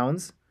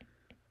 pounds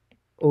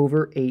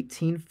over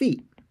 18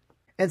 feet.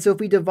 And so if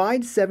we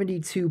divide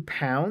 72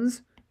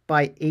 pounds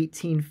by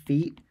 18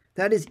 feet,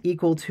 that is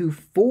equal to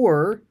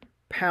 4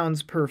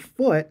 pounds per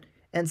foot.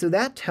 And so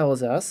that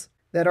tells us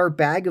that our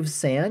bag of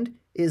sand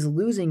is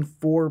losing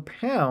 4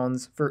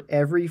 pounds for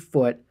every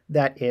foot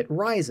that it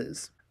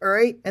rises. All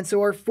right, and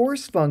so our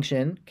force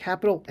function,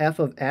 capital F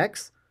of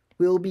x,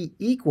 will be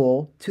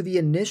equal to the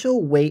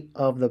initial weight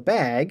of the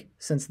bag,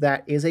 since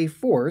that is a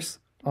force,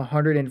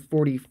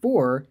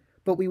 144,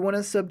 but we want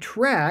to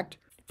subtract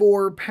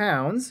 4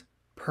 pounds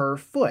per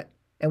foot,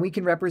 and we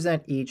can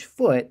represent each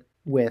foot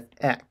with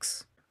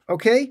x.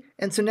 Okay,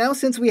 and so now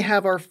since we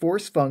have our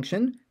force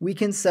function, we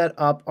can set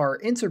up our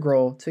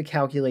integral to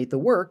calculate the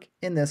work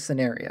in this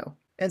scenario.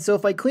 And so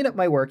if I clean up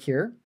my work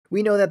here,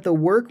 we know that the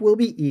work will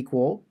be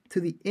equal to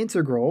the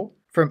integral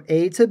from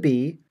a to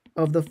b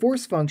of the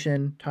force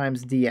function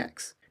times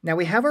dx. Now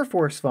we have our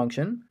force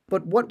function,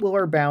 but what will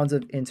our bounds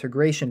of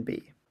integration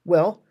be?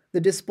 Well,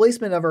 the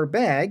displacement of our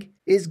bag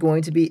is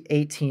going to be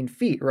 18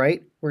 feet,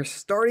 right? We're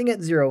starting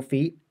at 0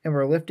 feet and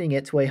we're lifting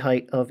it to a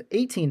height of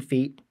 18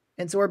 feet,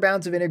 and so our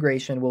bounds of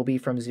integration will be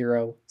from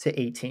 0 to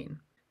 18.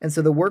 And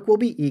so the work will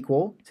be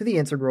equal to the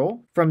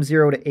integral from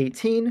 0 to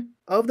 18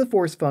 of the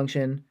force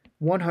function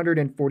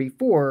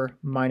 144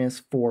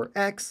 minus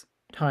 4x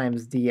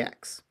times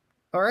dx.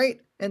 All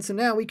right, and so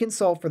now we can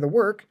solve for the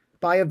work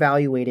by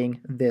evaluating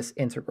this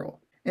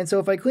integral. And so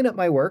if I clean up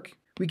my work,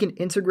 we can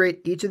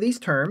integrate each of these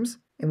terms,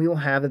 and we will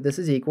have that this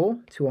is equal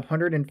to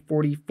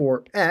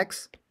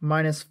 144x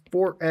minus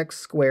 4x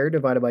squared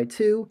divided by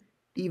 2,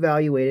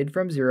 evaluated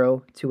from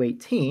 0 to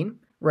 18.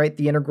 Right,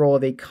 the integral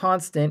of a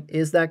constant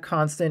is that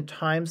constant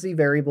times the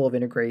variable of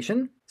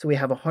integration. So we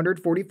have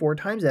 144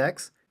 times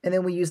x, and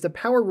then we use the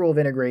power rule of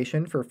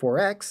integration for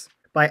 4x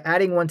by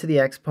adding 1 to the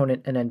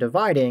exponent and then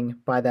dividing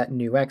by that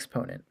new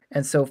exponent.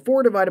 And so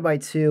 4 divided by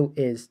 2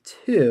 is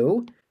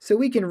 2, so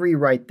we can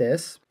rewrite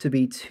this to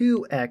be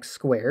 2x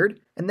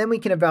squared, and then we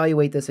can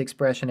evaluate this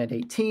expression at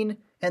 18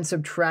 and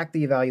subtract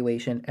the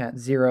evaluation at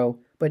 0.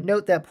 But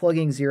note that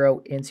plugging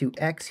 0 into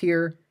x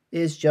here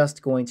is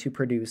just going to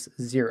produce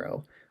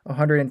 0.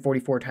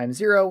 144 times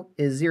 0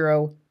 is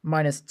 0,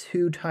 minus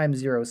 2 times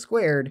 0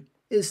 squared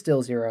is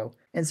still 0.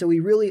 And so we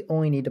really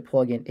only need to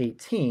plug in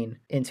 18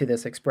 into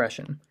this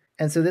expression.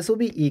 And so this will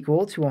be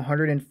equal to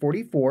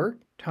 144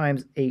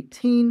 times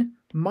 18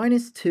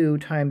 minus 2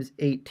 times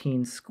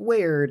 18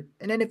 squared,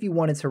 and then if you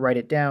wanted to write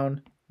it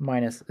down,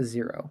 minus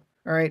 0.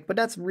 All right, but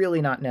that's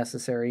really not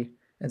necessary,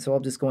 and so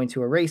I'm just going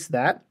to erase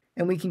that,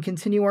 and we can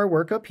continue our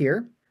work up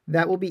here.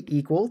 That will be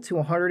equal to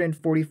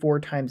 144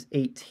 times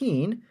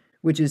 18,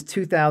 which is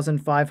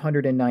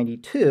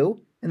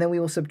 2,592, and then we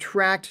will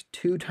subtract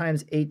 2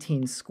 times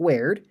 18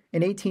 squared,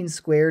 and 18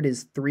 squared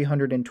is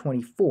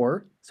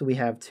 324, so we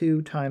have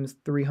 2 times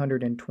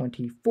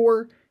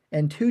 324,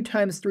 and 2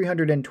 times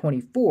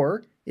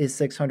 324 is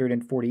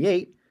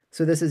 648,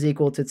 so this is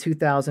equal to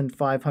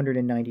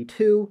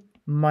 2,592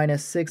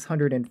 minus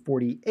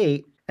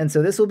 648, and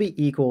so this will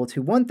be equal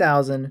to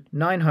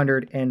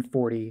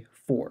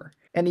 1,944.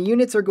 And the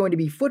units are going to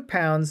be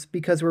foot-pounds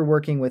because we're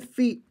working with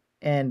feet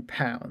and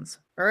pounds.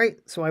 All right,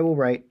 so I will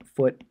write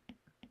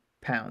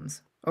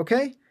foot-pounds,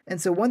 okay? And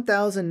so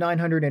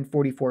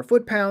 1,944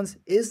 foot-pounds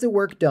is the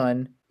work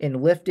done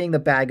in lifting the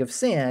bag of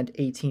sand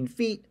 18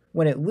 feet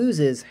when it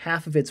loses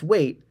half of its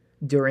weight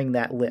during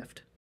that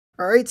lift.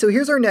 All right, so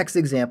here's our next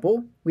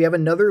example. We have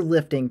another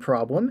lifting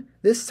problem.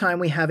 This time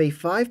we have a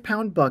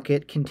 5-pound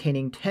bucket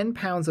containing 10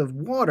 pounds of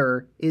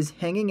water is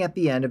hanging at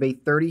the end of a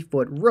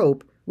 30-foot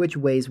rope, which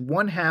weighs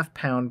 1/2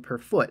 pound per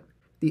foot.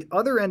 The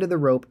other end of the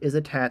rope is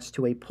attached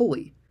to a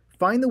pulley.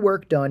 Find the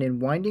work done in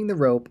winding the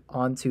rope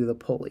onto the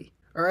pulley.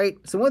 All right,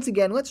 so once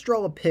again, let's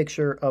draw a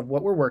picture of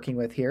what we're working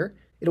with here.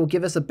 It'll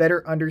give us a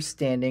better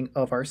understanding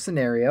of our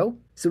scenario.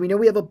 So we know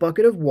we have a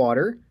bucket of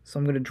water, so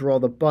I'm going to draw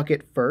the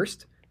bucket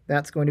first.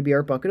 That's going to be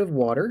our bucket of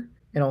water,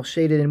 and I'll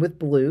shade it in with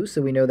blue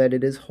so we know that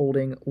it is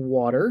holding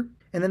water.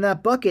 And then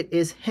that bucket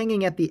is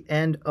hanging at the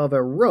end of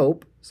a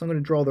rope, so I'm going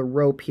to draw the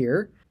rope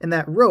here, and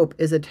that rope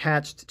is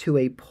attached to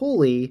a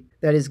pulley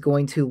that is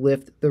going to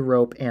lift the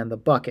rope and the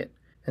bucket.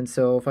 And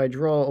so if I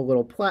draw a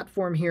little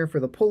platform here for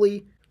the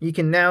pulley, you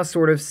can now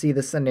sort of see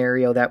the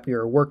scenario that we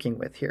are working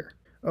with here.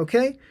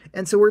 Okay,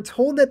 and so we're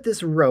told that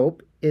this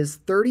rope is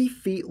 30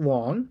 feet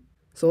long,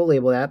 so I'll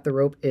label that. The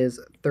rope is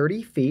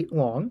 30 feet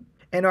long.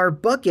 And our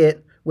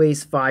bucket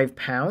weighs 5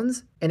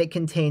 pounds, and it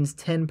contains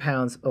 10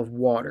 pounds of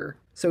water.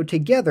 So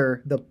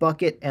together, the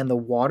bucket and the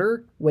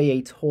water weigh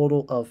a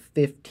total of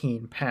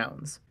 15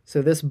 pounds.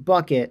 So this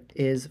bucket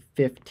is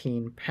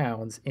 15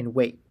 pounds in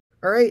weight.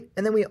 All right,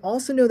 and then we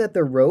also know that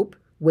the rope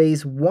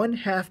weighs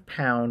 1/2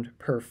 pound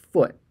per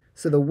foot.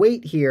 So the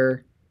weight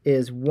here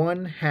is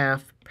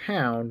 1/2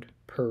 pound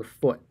per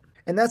foot.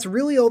 And that's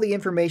really all the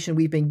information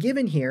we've been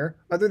given here,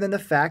 other than the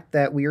fact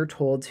that we are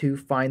told to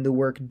find the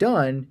work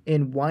done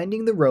in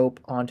winding the rope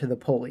onto the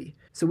pulley.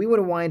 So we want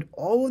to wind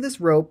all of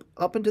this rope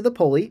up into the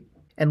pulley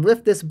and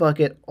lift this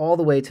bucket all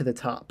the way to the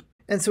top.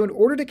 And so in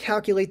order to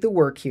calculate the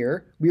work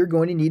here, we are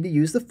going to need to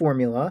use the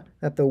formula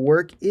that the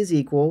work is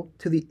equal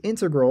to the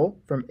integral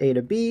from a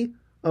to b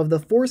of the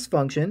force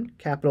function,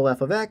 capital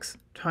F of x,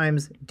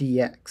 times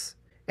dx.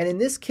 And in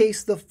this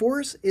case, the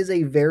force is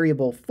a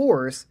variable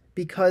force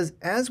because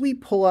as we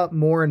pull up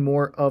more and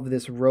more of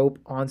this rope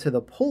onto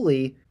the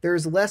pulley,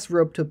 there's less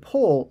rope to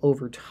pull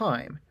over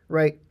time,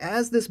 right?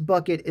 As this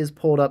bucket is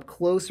pulled up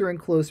closer and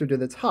closer to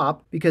the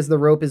top, because the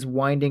rope is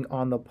winding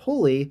on the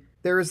pulley,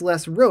 there is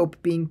less rope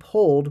being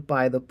pulled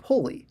by the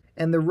pulley.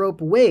 And the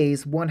rope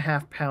weighs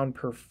 1/2 pound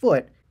per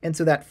foot, and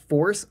so that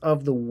force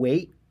of the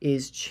weight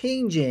is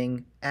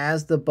changing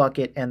as the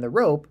bucket and the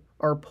rope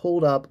are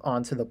pulled up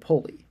onto the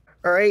pulley.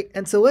 All right,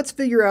 and so let's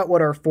figure out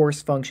what our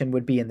force function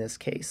would be in this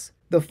case.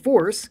 The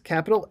force,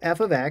 capital F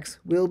of x,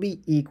 will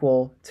be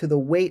equal to the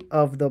weight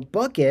of the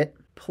bucket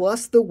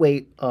plus the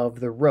weight of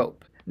the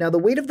rope. Now the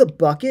weight of the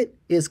bucket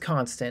is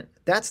constant.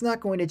 That's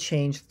not going to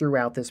change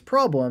throughout this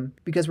problem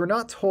because we're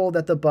not told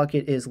that the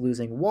bucket is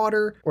losing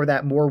water or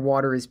that more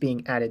water is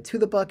being added to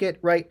the bucket,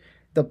 right?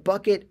 The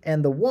bucket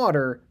and the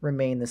water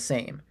remain the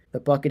same. The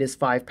bucket is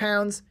 5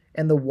 pounds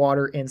and the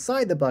water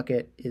inside the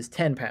bucket is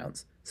 10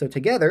 pounds. So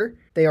together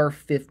they are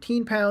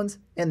 15 pounds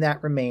and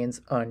that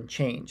remains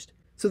unchanged.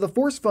 So the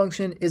force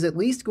function is at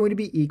least going to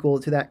be equal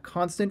to that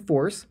constant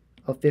force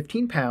of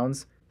 15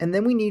 pounds, and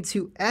then we need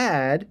to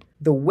add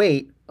the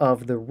weight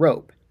of the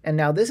rope. And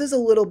now this is a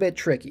little bit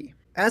tricky.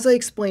 As I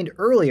explained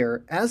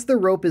earlier, as the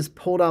rope is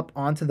pulled up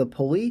onto the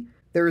pulley,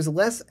 there is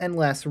less and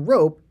less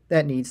rope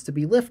that needs to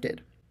be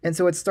lifted. And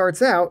so it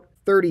starts out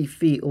 30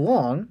 feet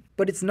long,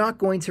 but it's not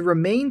going to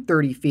remain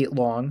 30 feet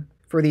long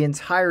for the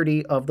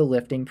entirety of the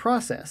lifting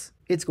process.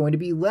 It's going to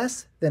be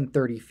less than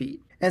 30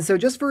 feet. And so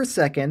just for a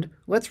second,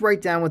 let's write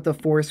down what the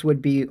force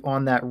would be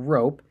on that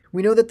rope.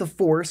 We know that the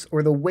force,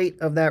 or the weight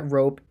of that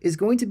rope, is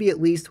going to be at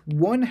least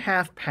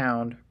 1/2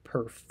 pound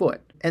per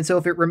foot. And so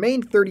if it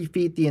remained 30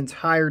 feet the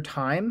entire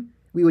time,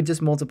 we would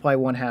just multiply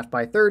 1/2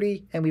 by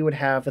 30, and we would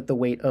have that the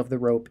weight of the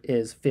rope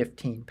is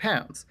 15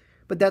 pounds.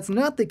 But that's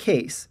not the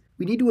case.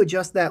 We need to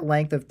adjust that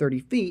length of 30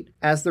 feet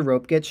as the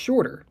rope gets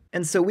shorter.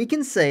 And so we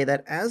can say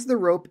that as the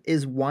rope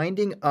is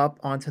winding up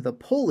onto the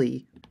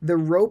pulley, the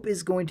rope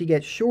is going to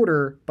get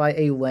shorter by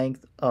a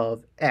length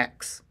of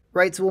x,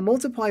 right? So we'll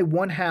multiply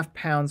 1/2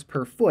 pounds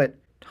per foot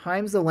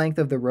times the length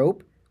of the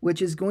rope,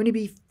 which is going to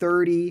be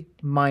 30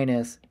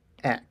 minus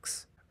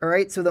x. All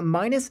right, so the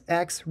minus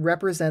x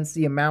represents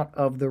the amount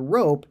of the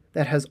rope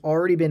that has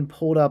already been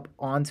pulled up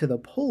onto the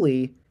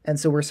pulley, and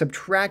so we're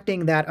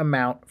subtracting that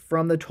amount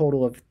from the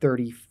total of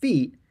 30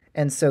 feet,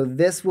 and so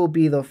this will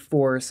be the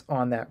force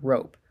on that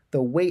rope.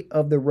 The weight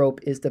of the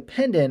rope is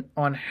dependent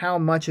on how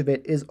much of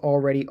it is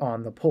already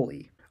on the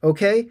pulley.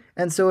 Okay,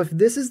 and so if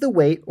this is the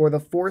weight or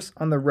the force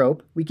on the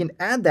rope, we can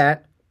add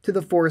that to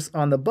the force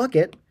on the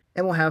bucket,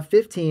 and we'll have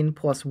 15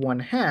 plus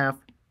 1/2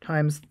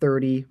 times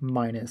 30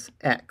 minus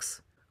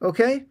x.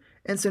 Okay,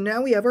 and so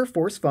now we have our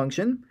force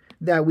function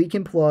that we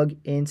can plug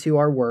into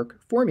our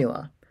work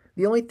formula.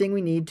 The only thing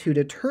we need to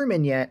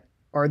determine yet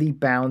are the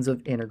bounds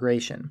of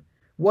integration.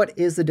 What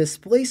is the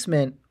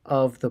displacement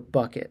of the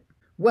bucket?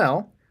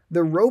 Well,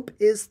 the rope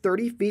is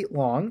 30 feet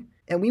long,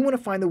 and we want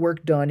to find the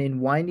work done in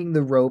winding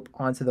the rope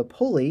onto the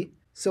pulley,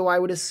 so I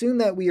would assume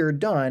that we are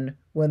done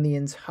when the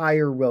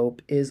entire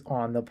rope is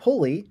on the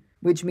pulley,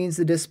 which means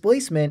the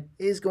displacement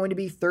is going to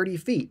be 30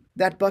 feet.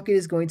 That bucket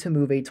is going to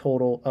move a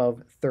total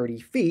of 30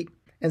 feet,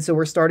 and so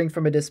we're starting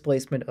from a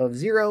displacement of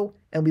 0,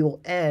 and we will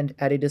end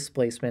at a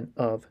displacement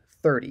of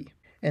 30.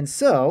 And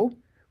so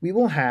we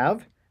will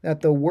have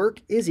that the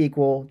work is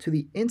equal to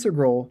the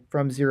integral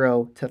from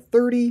 0 to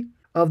 30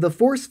 of the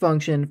force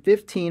function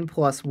 15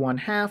 plus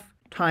 1/2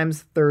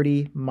 times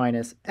 30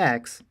 minus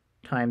x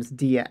times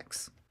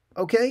dx.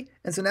 Okay,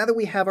 and so now that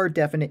we have our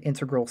definite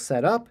integral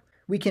set up,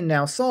 we can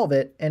now solve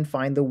it and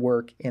find the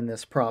work in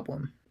this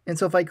problem. And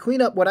so if I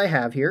clean up what I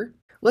have here,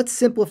 let's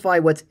simplify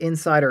what's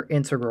inside our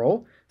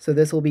integral. So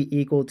this will be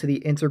equal to the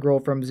integral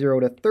from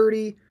 0 to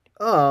 30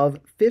 of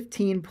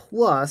 15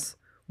 plus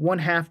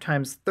 1/2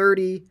 times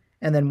 30,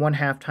 and then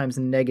 1/2 times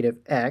negative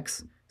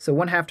x. So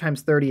 1/2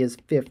 times 30 is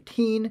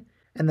 15,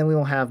 and then we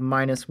will have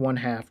minus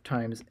 1/2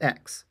 times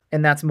x,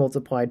 and that's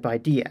multiplied by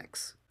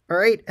dx. All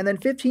right, and then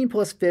 15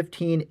 plus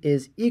 15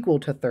 is equal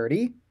to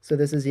 30, so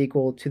this is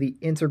equal to the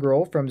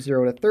integral from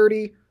 0 to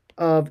 30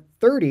 of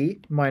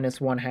 30 minus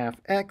 1/2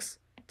 x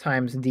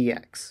times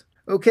dx.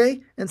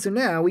 Okay, and so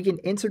now we can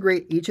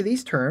integrate each of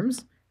these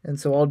terms, and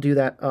so I'll do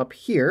that up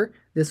here.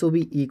 This will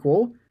be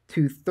equal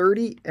to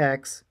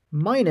 30x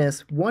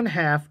minus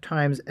 1/2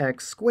 times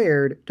x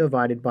squared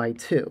divided by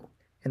 2.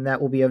 And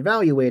that will be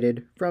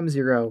evaluated from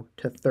 0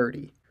 to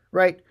 30,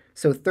 right?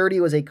 So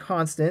 30 was a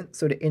constant,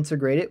 so to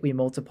integrate it, we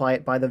multiply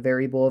it by the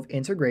variable of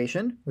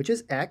integration, which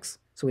is x.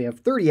 So we have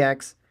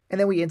 30x, and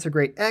then we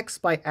integrate x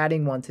by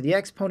adding 1 to the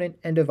exponent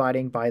and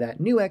dividing by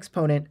that new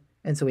exponent,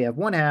 and so we have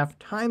 1/2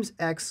 times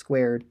x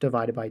squared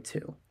divided by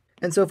 2.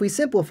 And so if we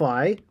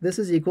simplify, this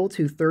is equal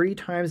to 30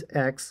 times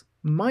x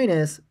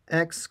minus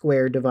x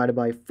squared divided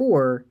by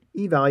 4,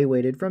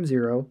 evaluated from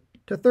 0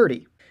 to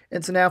 30.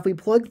 And so now if we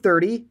plug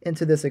 30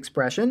 into this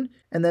expression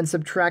and then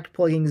subtract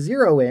plugging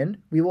 0 in,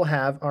 we will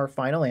have our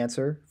final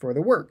answer for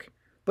the work.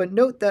 But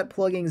note that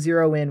plugging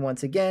 0 in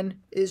once again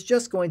is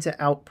just going to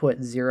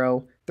output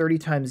 0. 30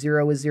 times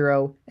 0 is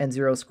 0, and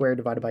 0 squared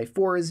divided by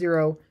 4 is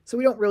 0, so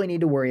we don't really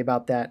need to worry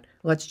about that.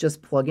 Let's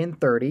just plug in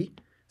 30.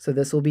 So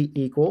this will be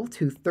equal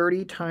to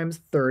 30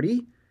 times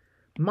 30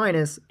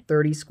 minus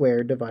 30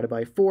 squared divided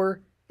by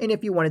 4, and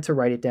if you wanted to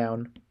write it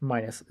down,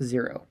 minus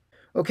 0.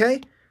 Okay?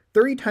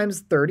 30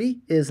 times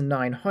 30 is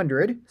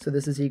 900, so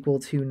this is equal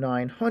to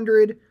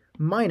 900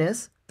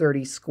 minus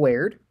 30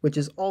 squared, which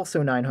is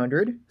also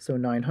 900, so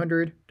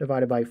 900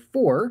 divided by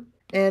 4.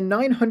 And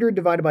 900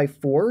 divided by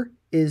 4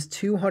 is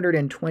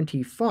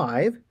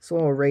 225, so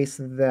I'll erase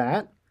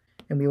that,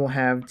 and we will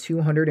have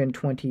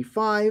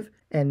 225,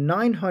 and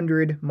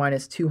 900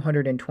 minus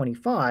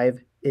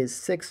 225 is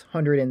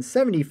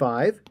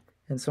 675,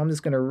 and so I'm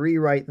just going to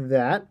rewrite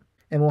that,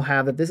 and we'll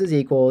have that this is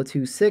equal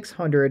to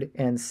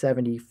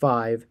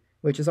 675,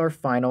 which is our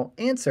final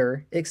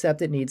answer,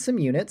 except it needs some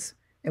units,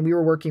 and we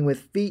were working with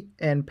feet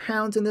and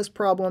pounds in this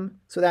problem,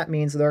 so that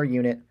means that our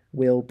unit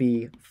will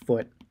be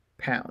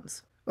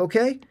foot-pounds.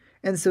 Okay,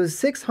 and so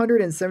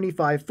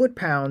 675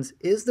 foot-pounds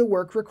is the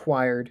work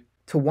required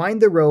to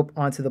wind the rope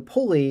onto the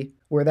pulley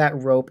where that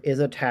rope is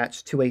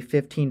attached to a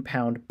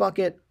 15-pound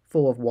bucket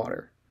full of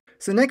water.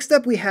 So next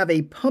up we have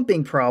a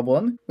pumping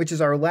problem, which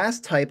is our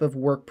last type of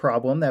work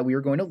problem that we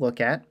are going to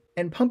look at.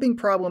 And pumping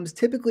problems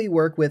typically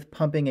work with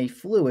pumping a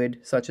fluid,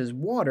 such as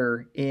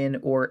water, in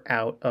or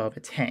out of a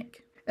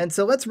tank. And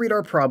so let's read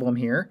our problem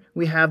here.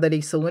 We have that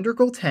a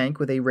cylindrical tank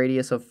with a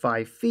radius of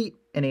 5 feet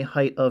and a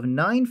height of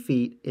 9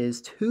 feet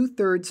is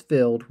 2/3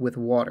 filled with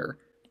water.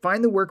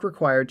 Find the work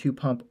required to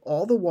pump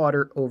all the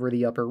water over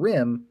the upper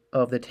rim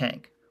of the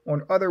tank. Or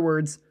in other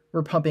words,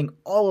 we're pumping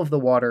all of the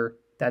water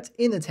that's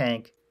in the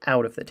tank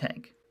out of the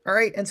tank. All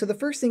right, and so the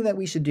first thing that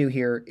we should do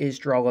here is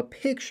draw a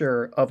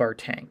picture of our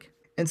tank.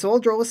 And so I'll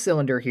draw a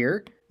cylinder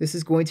here. This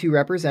is going to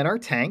represent our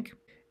tank.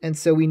 And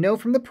so we know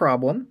from the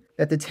problem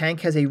that the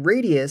tank has a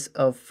radius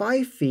of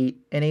 5 feet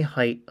and a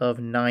height of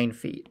 9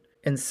 feet.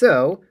 And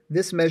so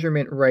this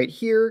measurement right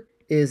here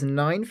is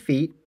 9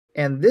 feet,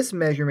 And this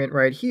measurement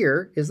right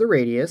here is the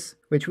radius,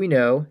 which we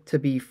know to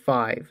be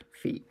 5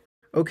 feet.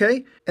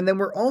 Okay, and then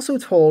we're also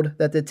told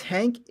that the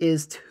tank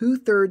is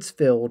 2/3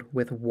 filled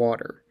with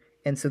water.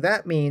 And so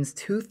that means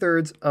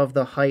 2/3 of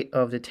the height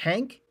of the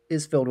tank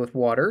is filled with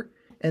water.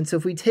 And so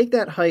if we take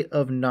that height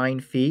of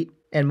 9 feet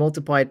and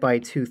multiply it by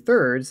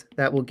 2/3,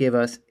 that will give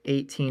us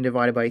 18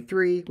 divided by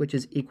 3, which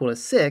is equal to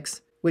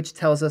 6, which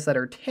tells us that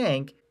our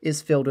tank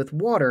is filled with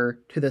water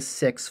to the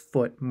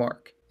 6-foot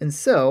mark. And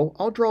so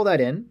I'll draw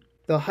that in.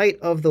 The height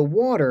of the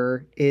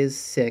water is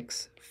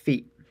 6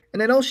 feet. And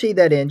then I'll shade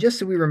that in just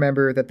so we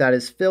remember that that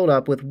is filled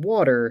up with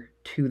water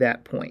to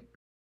that point.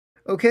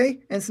 Okay,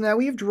 and so now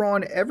we've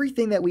drawn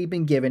everything that we've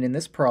been given in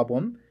this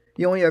problem.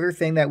 The only other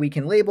thing that we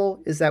can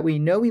label is that we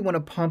know we want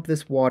to pump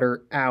this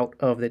water out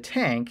of the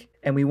tank,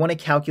 and we want to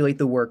calculate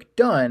the work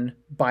done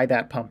by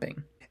that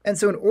pumping. And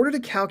so in order to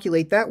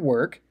calculate that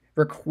work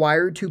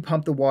required to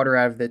pump the water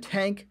out of the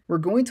tank, we're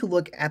going to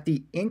look at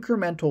the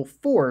incremental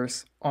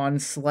force on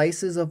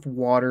slices of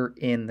water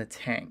in the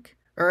tank.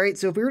 All right,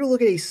 so if we were to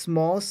look at a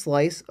small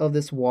slice of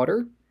this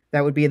water,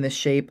 that would be in the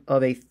shape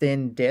of a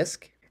thin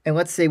disk. And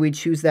let's say we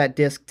choose that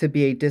disk to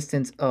be a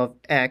distance of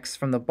x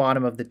from the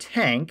bottom of the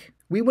tank.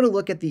 We want to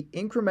look at the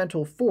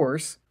incremental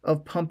force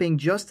of pumping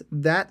just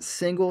that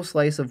single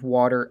slice of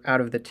water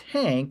out of the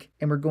tank,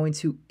 and we're going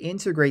to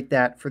integrate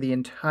that for the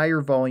entire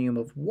volume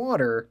of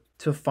water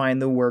to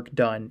find the work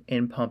done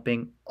in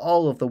pumping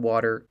all of the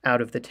water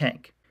out of the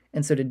tank.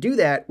 And so to do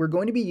that, we're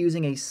going to be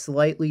using a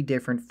slightly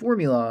different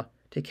formula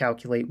to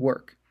calculate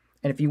work.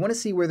 And if you want to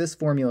see where this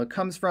formula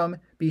comes from,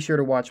 be sure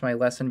to watch my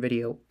lesson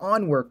video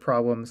on work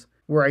problems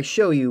where I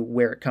show you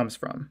where it comes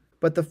from.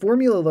 But the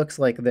formula looks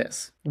like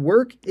this.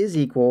 Work is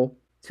equal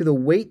to the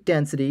weight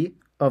density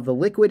of the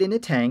liquid in a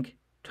tank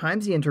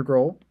times the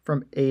integral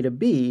from A to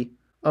B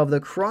of the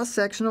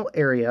cross-sectional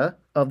area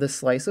of the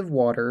slice of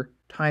water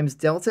times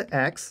delta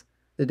x,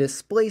 the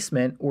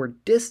displacement or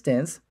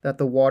distance that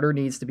the water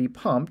needs to be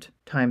pumped,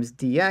 times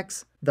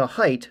dx, the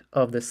height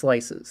of the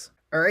slices.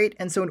 All right,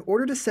 and so in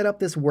order to set up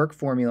this work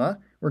formula,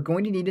 we're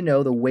going to need to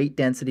know the weight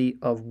density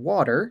of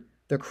water,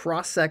 the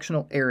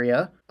cross-sectional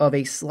area of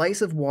a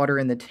slice of water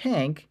in the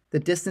tank, the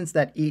distance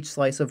that each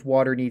slice of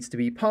water needs to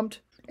be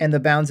pumped, and the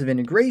bounds of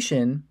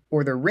integration,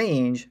 or the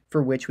range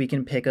for which we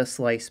can pick a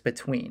slice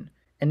between.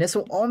 And this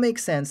will all make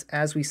sense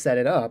as we set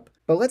it up,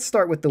 but let's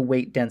start with the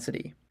weight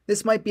density.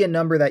 This might be a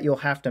number that you'll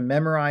have to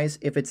memorize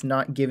if it's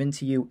not given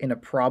to you in a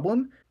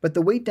problem, but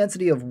the weight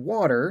density of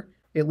water,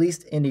 at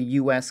least in a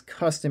US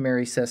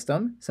customary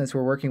system, since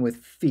we're working with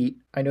feet,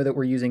 I know that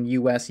we're using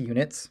US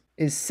units,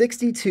 is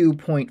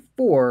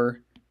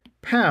 62.4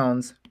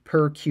 pounds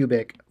per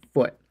cubic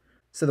foot.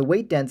 So the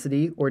weight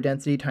density, or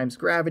density times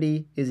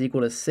gravity, is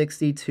equal to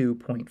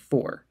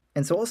 62.4.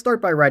 And so I'll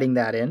start by writing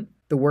that in.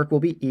 The work will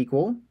be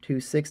equal to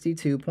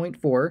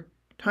 62.4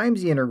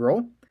 times the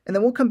integral, and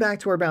then we'll come back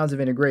to our bounds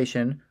of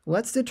integration.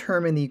 Let's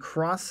determine the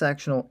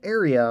cross-sectional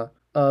area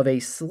of a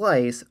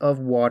slice of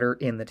water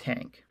in the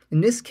tank. In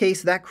this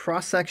case, that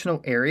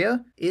cross-sectional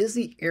area is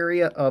the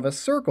area of a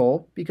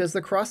circle because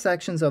the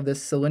cross-sections of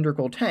this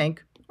cylindrical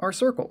tank are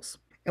circles.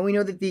 And we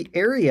know that the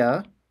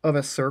area of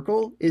a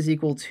circle is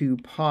equal to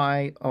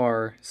pi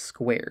r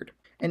squared.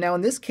 And now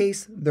in this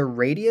case, the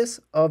radius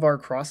of our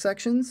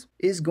cross-sections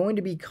is going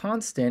to be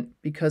constant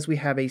because we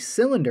have a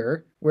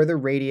cylinder where the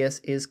radius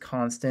is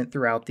constant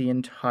throughout the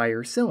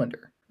entire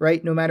cylinder,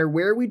 right? No matter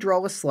where we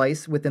draw a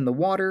slice within the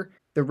water,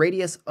 the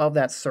radius of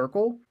that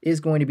circle is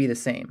going to be the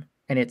same,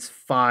 and it's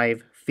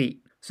 5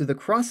 feet. So the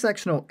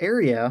cross-sectional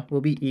area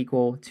will be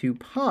equal to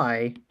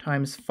pi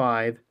times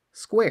 5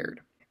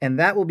 squared, and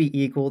that will be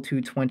equal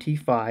to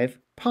 25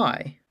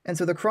 pi. And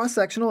so the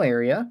cross-sectional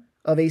area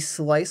of a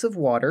slice of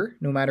water,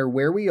 no matter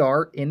where we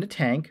are in the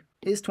tank,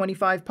 is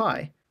 25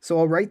 pi. So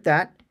I'll write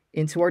that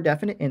into our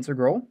definite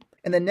integral.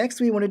 And then next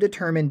we want to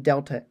determine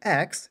delta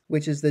x,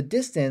 which is the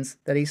distance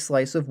that a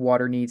slice of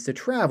water needs to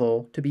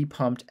travel to be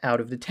pumped out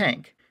of the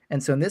tank.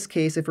 And so in this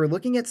case, if we're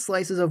looking at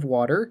slices of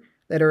water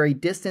that are a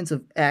distance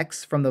of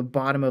x from the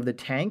bottom of the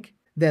tank,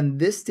 then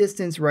this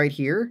distance right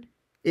here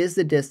is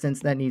the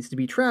distance that needs to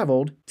be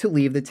traveled to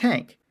leave the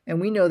tank.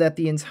 And we know that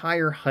the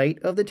entire height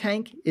of the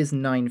tank is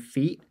 9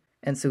 feet.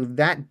 And so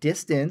that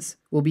distance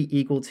will be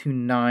equal to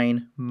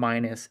 9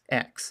 minus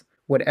x,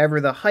 whatever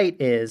the height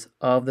is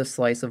of the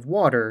slice of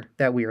water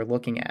that we are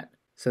looking at.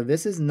 So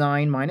this is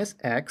 9 minus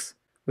x,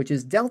 which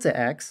is delta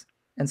x.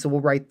 And so we'll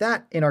write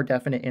that in our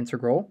definite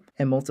integral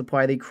and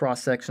multiply the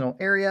cross-sectional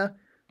area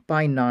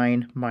by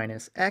 9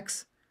 minus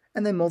x,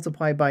 and then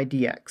multiply by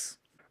dx.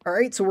 All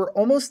right, so we're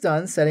almost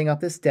done setting up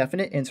this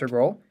definite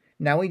integral.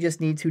 Now we just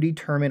need to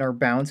determine our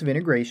bounds of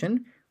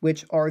integration,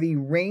 which are the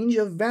range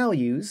of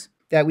values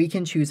that we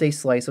can choose a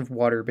slice of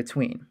water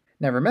between.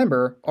 Now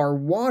remember, our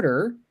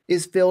water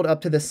is filled up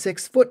to the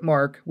 6-foot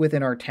mark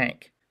within our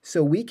tank.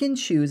 So we can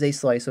choose a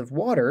slice of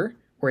water,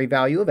 or a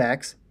value of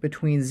x,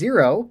 between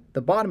 0,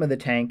 the bottom of the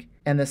tank,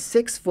 and the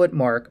 6-foot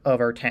mark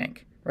of our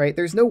tank, right?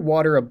 There's no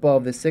water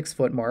above the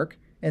 6-foot mark,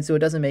 and so it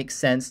doesn't make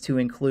sense to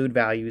include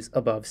values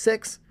above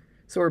 6,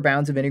 so our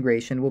bounds of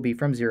integration will be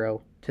from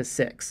 0 to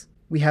 6.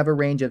 we have a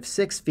range of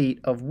 6 feet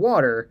of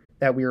water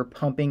that we are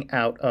pumping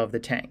out of the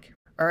tank.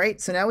 All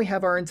right, so now we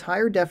have our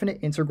entire definite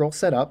integral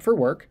set up for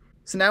work.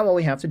 So now all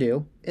we have to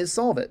do is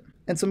solve it.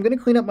 And so I'm going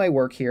to clean up my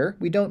work here.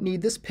 We don't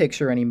need this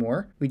picture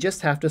anymore. We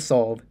just have to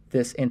solve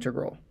this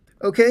integral.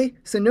 Okay,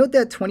 so note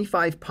that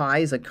 25 pi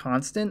is a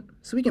constant,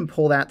 so we can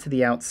pull that to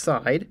the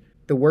outside.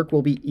 The work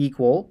will be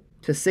equal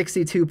to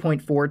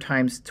 62.4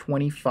 times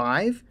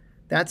 25.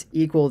 That's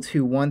equal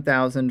to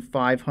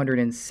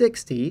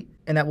 1,560,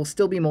 and that will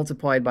still be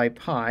multiplied by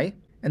pi,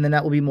 and then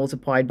that will be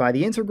multiplied by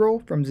the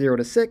integral from 0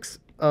 to 6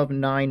 of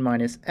 9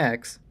 minus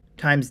x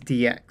times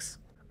dx.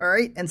 All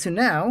right, and so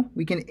now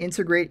we can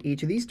integrate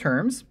each of these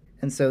terms,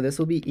 and so this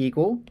will be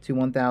equal to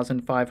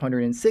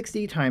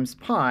 1,560 times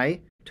pi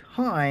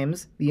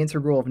times the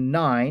integral of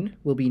 9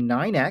 will be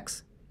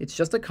 9x. It's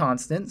just a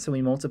constant, so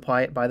we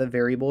multiply it by the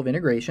variable of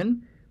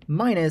integration,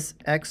 minus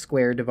x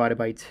squared divided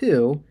by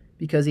 2,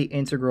 because the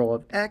integral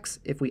of x,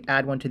 if we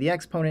add 1 to the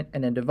exponent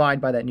and then divide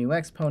by that new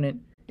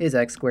exponent, is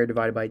x squared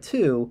divided by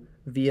 2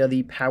 via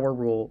the power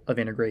rule of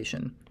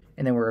integration.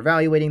 And then we're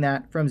evaluating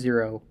that from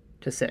 0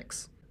 to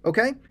 6.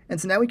 Okay,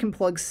 and so now we can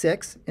plug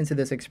 6 into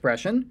this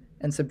expression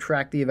and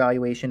subtract the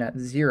evaluation at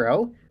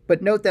 0.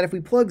 But note that if we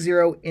plug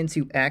 0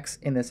 into x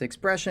in this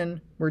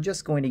expression, we're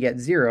just going to get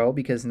 0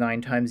 because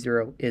 9 times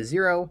 0 is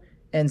 0,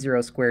 and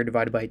 0 squared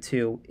divided by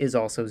 2 is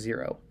also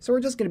 0. So we're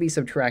just going to be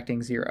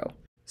subtracting 0.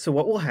 So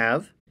what we'll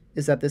have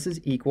is that this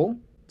is equal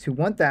to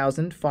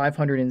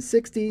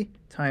 1,560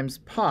 times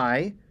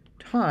pi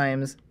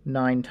times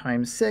 9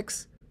 times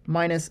 6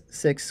 minus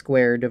 6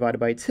 squared divided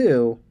by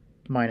 2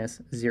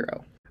 minus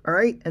 0. All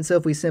right, and so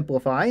if we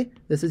simplify,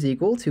 this is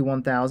equal to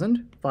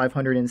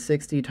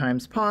 1,560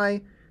 times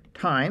pi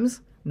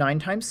times 9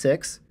 times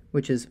 6,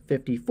 which is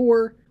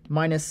 54,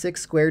 minus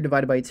 6 squared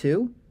divided by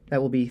 2.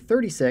 That will be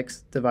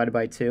 36 divided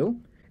by 2.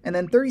 And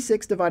then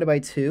 36 divided by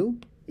 2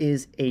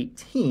 is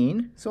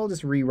 18, so I'll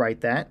just rewrite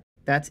that.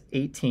 That's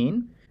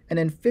 18. And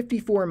then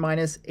 54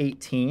 minus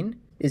 18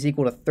 is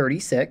equal to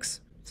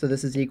 36. So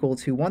this is equal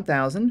to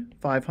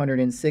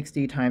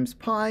 1,560 times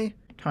pi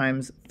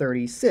times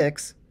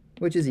 36,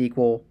 which is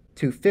equal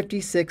to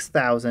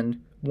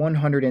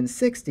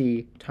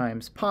 56,160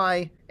 times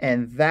pi,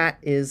 and that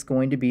is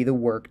going to be the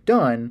work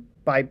done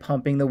by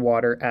pumping the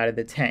water out of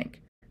the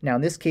tank. Now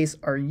in this case,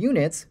 our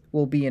units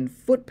will be in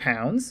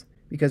foot-pounds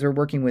because we're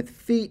working with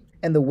feet,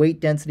 and the weight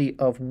density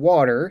of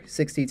water,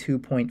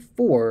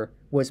 62.4,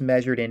 was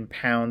measured in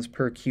pounds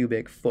per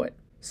cubic foot.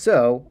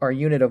 So our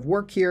unit of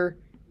work here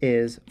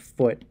is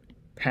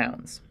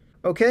foot-pounds.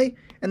 Okay,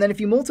 and then if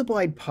you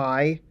multiplied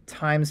pi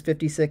times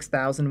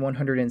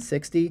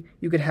 56,160,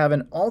 you could have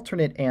an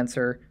alternate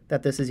answer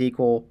that this is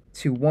equal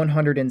to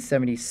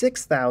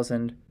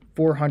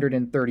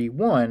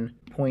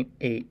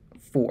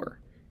 176,431.84,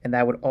 and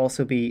that would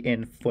also be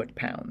in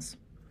foot-pounds.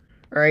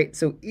 All right,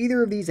 so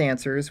either of these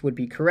answers would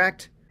be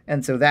correct,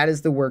 and so that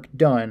is the work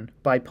done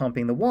by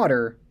pumping the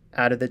water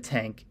out of the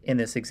tank in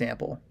this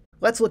example.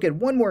 Let's look at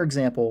one more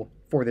example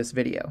for this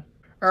video.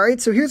 All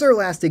right, so here's our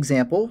last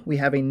example. We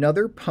have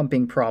another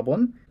pumping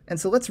problem, and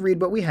so let's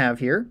read what we have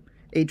here.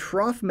 A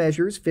trough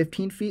measures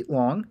 15 feet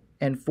long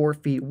and 4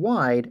 feet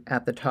wide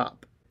at the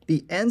top.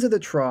 The ends of the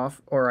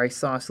trough are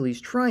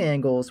isosceles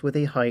triangles with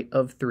a height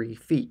of 3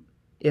 feet.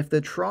 If the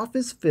trough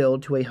is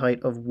filled to a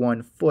height of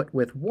 1 foot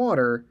with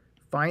water,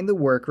 find the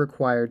work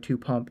required to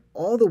pump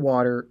all the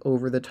water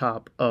over the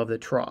top of the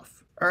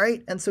trough. All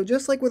right, and so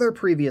just like with our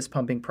previous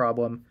pumping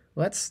problem,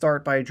 let's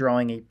start by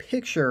drawing a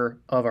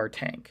picture of our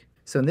tank.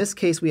 So in this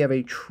case, we have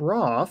a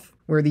trough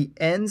where the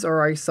ends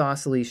are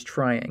isosceles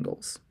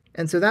triangles.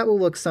 And so that will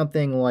look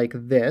something like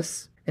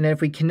this. And then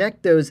if we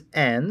connect those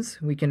ends,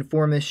 we can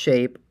form the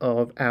shape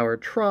of our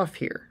trough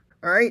here.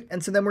 All right,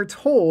 and so then we're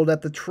told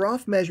that the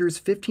trough measures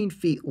 15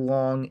 feet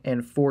long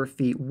and 4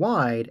 feet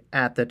wide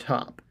at the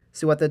top.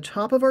 So at the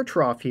top of our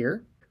trough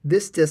here,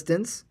 this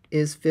distance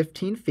is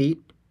 15 feet,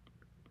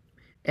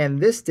 and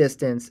this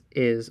distance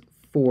is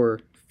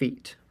 4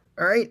 feet.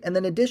 All right, and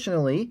then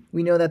additionally,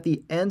 we know that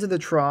the ends of the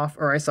trough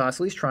are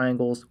isosceles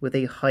triangles with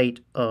a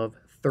height of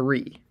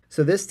 3.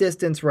 So this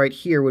distance right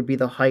here would be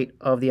the height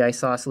of the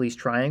isosceles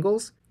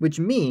triangles, which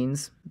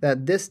means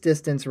that this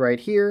distance right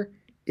here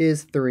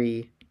is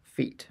 3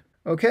 feet.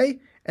 Okay,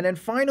 and then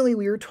finally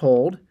we are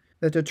told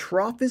that the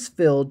trough is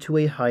filled to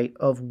a height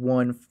of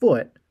 1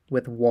 foot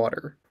with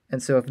water.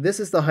 And so if this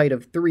is the height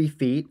of 3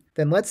 feet,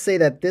 then let's say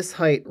that this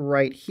height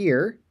right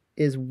here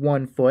is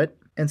 1 foot.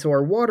 And so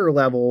our water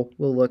level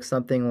will look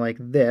something like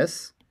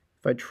this.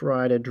 If I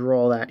try to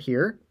draw that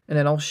here, and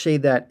then I'll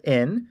shade that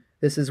in.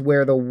 This is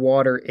where the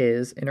water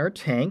is in our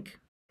tank.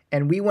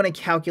 And we want to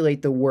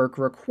calculate the work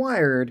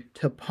required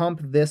to pump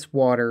this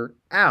water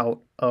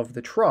out of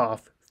the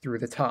trough through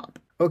the top.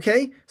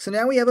 Okay, so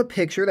now we have a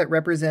picture that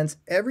represents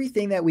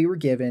everything that we were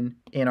given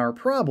in our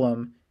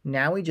problem.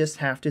 Now we just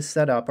have to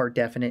set up our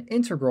definite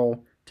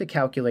integral to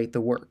calculate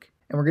the work.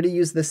 And we're going to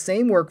use the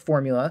same work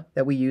formula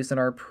that we used in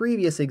our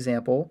previous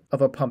example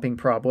of a pumping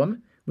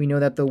problem. We know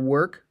that the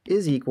work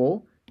is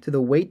equal to the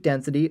weight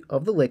density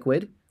of the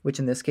liquid, which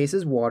in this case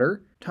is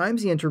water,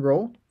 times the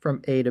integral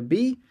from a to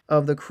b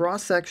of the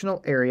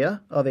cross-sectional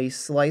area of a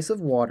slice of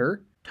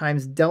water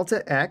times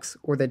delta x,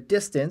 or the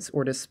distance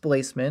or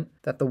displacement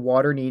that the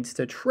water needs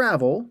to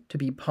travel to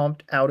be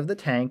pumped out of the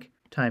tank,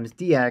 times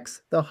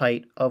dx, the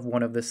height of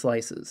one of the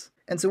slices.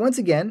 And so once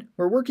again,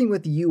 we're working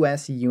with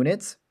US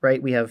units,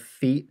 right? We have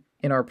feet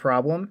in our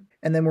problem,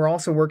 and then we're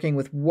also working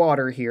with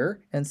water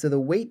here, and so the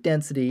weight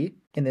density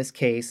in this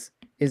case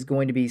is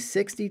going to be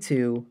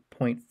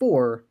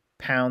 62.4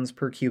 pounds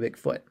per cubic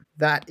foot.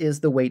 That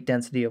is the weight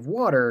density of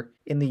water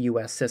in the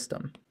US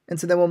system. And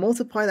so then we'll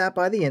multiply that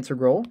by the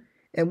integral,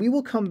 and we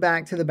will come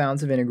back to the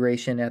bounds of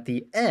integration at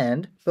the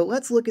end, but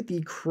let's look at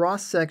the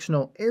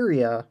cross-sectional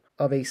area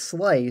of a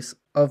slice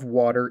of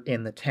water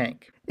in the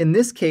tank. In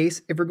this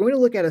case, if we're going to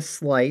look at a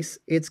slice,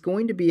 it's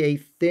going to be a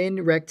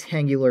thin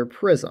rectangular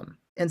prism.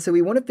 And so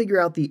we want to figure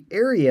out the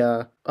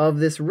area of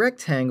this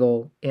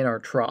rectangle in our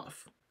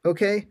trough.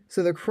 Okay,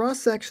 so the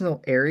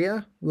cross-sectional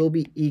area will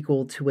be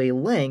equal to a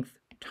length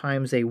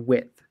times a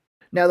width.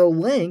 Now the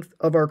length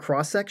of our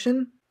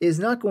cross-section is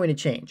not going to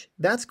change.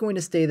 That's going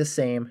to stay the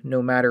same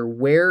no matter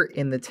where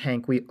in the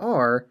tank we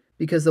are,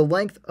 because the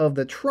length of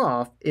the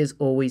trough is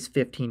always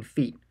 15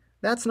 feet.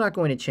 That's not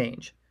going to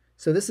change.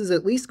 So this is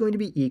at least going to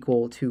be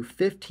equal to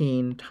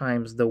 15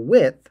 times the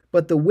width,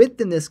 but the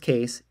width in this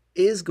case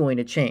is going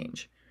to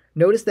change.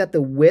 Notice that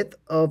the width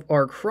of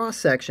our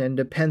cross-section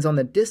depends on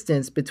the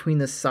distance between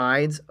the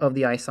sides of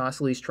the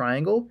isosceles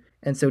triangle,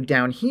 and so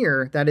down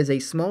here, that is a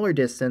smaller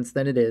distance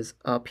than it is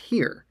up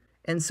here.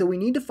 And so we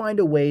need to find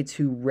a way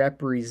to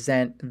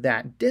represent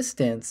that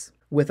distance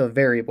with a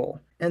variable.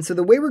 And so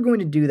the way we're going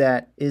to do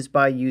that is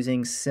by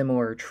using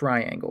similar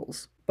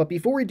triangles. But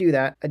before we do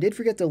that, I did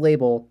forget to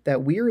label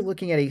that we are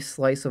looking at a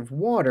slice of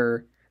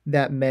water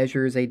that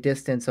measures a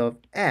distance of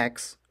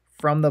x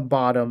from the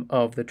bottom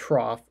of the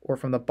trough, or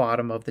from the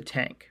bottom of the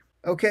tank.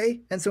 Okay,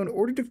 and so in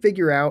order to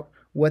figure out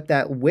what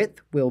that width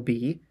will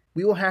be,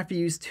 we will have to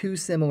use two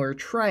similar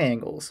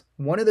triangles.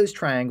 One of those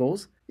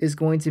triangles is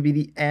going to be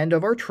the end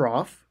of our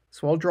trough,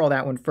 so I'll draw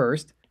that one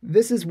first.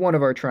 This is one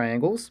of our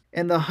triangles,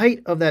 and the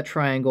height of that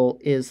triangle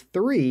is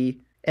 3,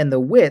 and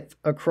the width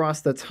across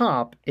the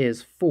top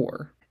is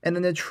 4. And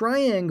then the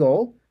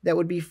triangle that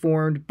would be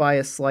formed by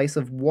a slice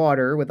of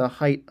water with a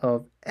height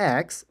of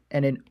x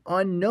and an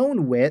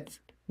unknown width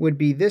would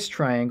be this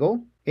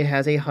triangle. It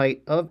has a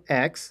height of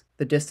x,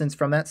 the distance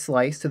from that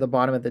slice to the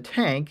bottom of the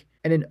tank,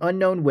 and an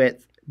unknown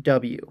width,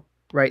 w,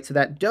 right? So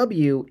that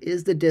w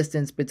is the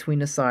distance between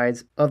the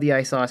sides of the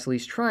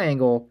isosceles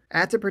triangle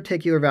at a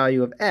particular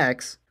value of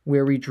x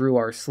where we drew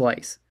our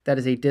slice. That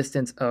is a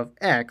distance of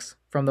x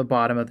from the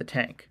bottom of the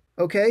tank.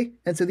 Okay,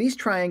 and so these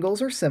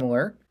triangles are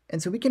similar,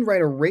 and so we can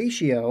write a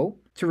ratio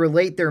to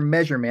relate their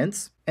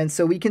measurements, and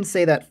so we can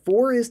say that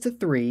 4 is to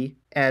 3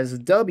 as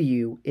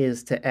w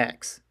is to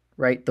x,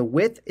 right? The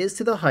width is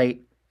to the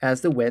height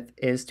as the width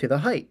is to the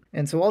height.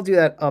 And so I'll do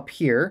that up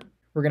here.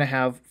 We're going to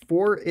have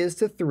 4 is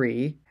to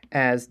 3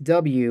 as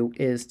w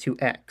is to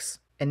x.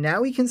 And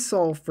now we can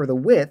solve for the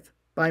width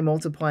by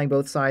multiplying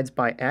both sides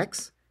by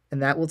x,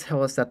 and that will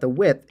tell us that the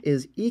width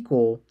is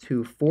equal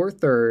to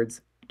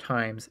 4/3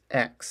 times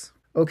x.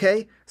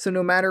 Okay, so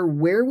no matter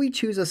where we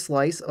choose a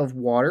slice of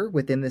water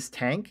within this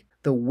tank,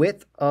 the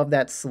width of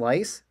that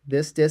slice,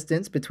 this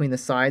distance between the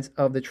sides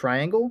of the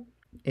triangle,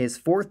 is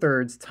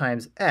 4/3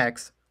 times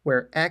x,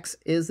 where x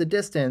is the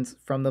distance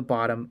from the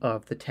bottom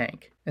of the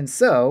tank. And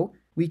so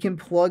we can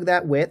plug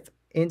that width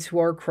into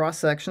our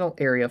cross-sectional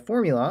area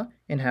formula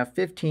and have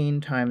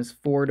 15 times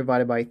 4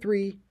 divided by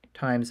 3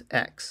 times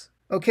x.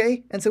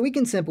 Okay, and so we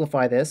can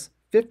simplify this.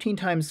 15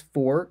 times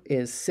 4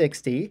 is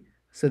 60,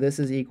 so this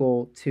is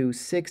equal to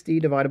 60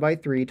 divided by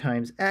 3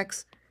 times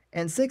x,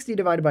 and 60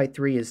 divided by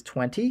 3 is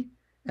 20,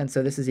 and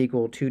so this is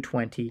equal to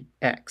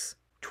 20x.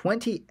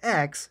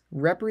 20x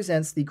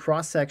represents the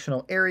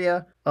cross-sectional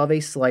area of a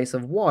slice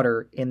of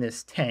water in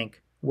this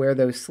tank, where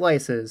those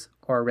slices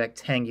are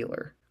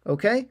rectangular.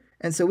 Okay,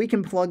 and so we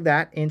can plug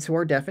that into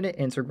our definite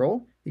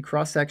integral. The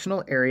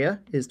cross-sectional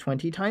area is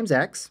 20 times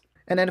x,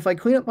 and then if I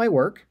clean up my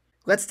work,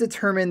 let's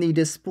determine the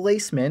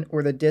displacement,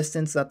 or the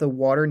distance that the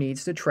water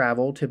needs to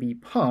travel to be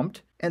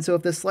pumped. And so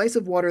if the slice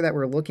of water that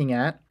we're looking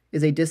at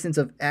is a distance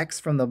of x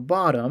from the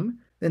bottom,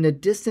 then the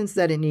distance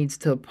that it needs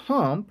to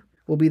pump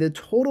will be the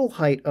total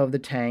height of the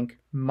tank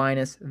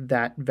minus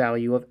that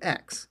value of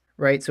x,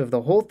 right? So if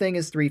the whole thing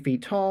is 3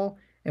 feet tall,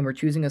 and we're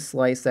choosing a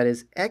slice that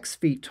is x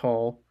feet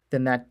tall,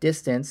 then that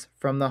distance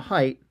from the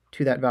height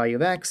to that value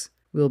of x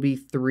will be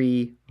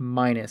 3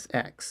 minus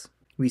x.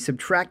 We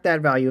subtract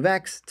that value of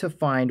x to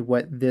find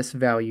what this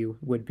value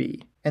would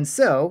be. And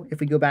so, if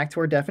we go back to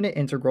our definite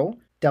integral,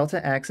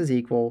 delta x is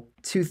equal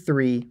to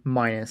 3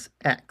 minus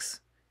x,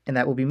 and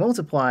that will be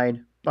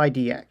multiplied by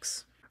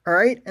dx. All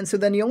right, and so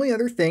then the only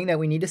other thing that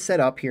we need to set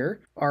up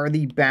here are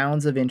the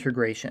bounds of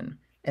integration,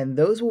 and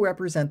those will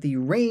represent the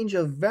range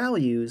of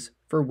values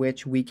for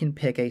which we can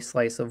pick a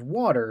slice of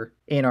water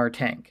in our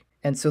tank.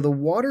 And so the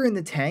water in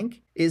the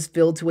tank is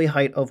filled to a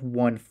height of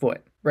 1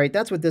 foot, right?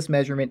 That's what this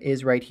measurement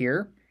is right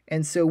here.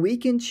 And so we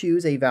can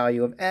choose a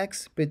value of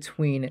x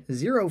between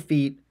 0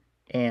 feet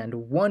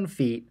 1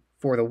 feet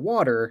for the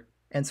water,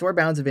 and so our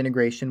bounds of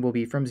integration will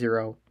be from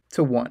 0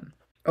 to 1.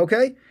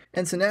 Okay,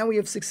 and so now we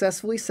have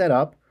successfully set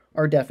up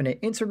our definite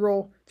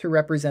integral to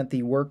represent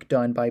the work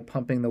done by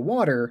pumping the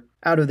water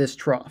out of this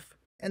trough.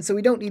 And so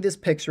we don't need this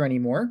picture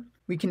anymore.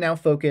 We can now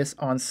focus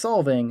on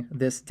solving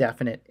this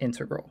definite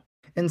integral.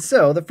 And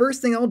so the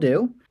first thing I'll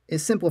do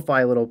is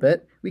simplify a little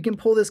bit. We can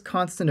pull this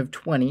constant of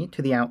 20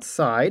 to the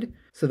outside,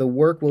 so the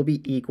work will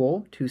be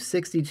equal to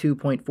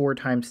 62.4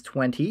 times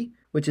 20,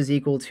 which is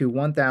equal to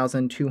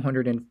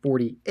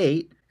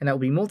 1,248, and that will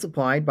be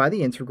multiplied by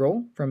the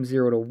integral from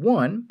 0 to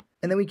 1,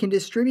 and then we can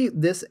distribute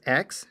this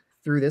x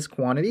through this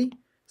quantity,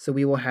 so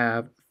we will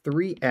have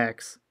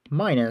 3x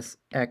minus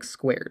x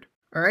squared.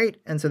 All right,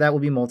 and so that will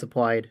be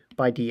multiplied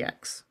by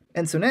dx.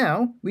 And so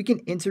now we can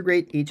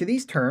integrate each of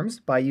these terms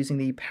by using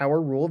the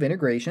power rule of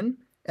integration,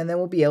 and then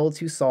we'll be able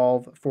to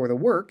solve for the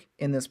work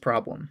in this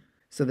problem.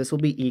 So this will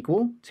be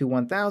equal to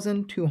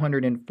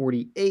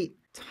 1,248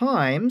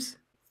 times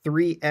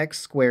 3x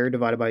squared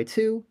divided by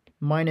 2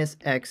 minus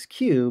x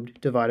cubed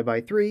divided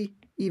by 3,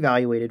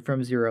 evaluated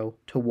from 0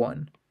 to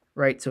 1.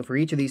 Right, so for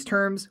each of these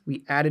terms,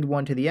 we added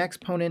 1 to the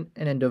exponent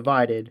and then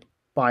divided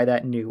by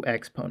that new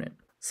exponent.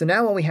 So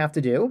now all we have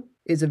to do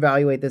is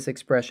evaluate this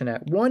expression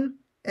at 1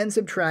 and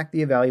subtract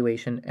the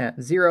evaluation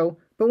at 0.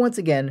 But once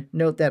again,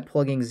 note that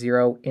plugging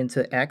 0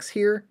 into x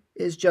here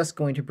is just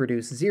going to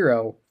produce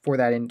 0 for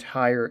that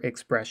entire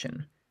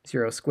expression.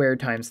 0 squared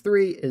times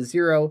 3 is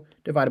 0,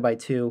 divided by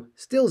 2,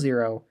 still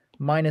 0,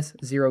 minus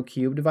 0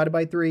 cubed divided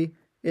by 3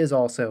 is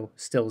also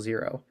still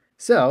 0.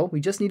 So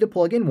we just need to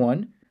plug in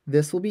 1.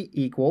 This will be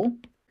equal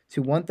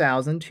to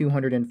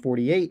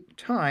 1,248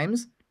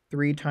 times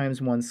 3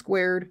 times 1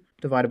 squared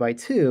divided by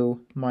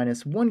 2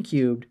 minus 1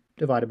 cubed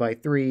divided by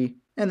 3,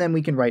 and then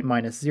we can write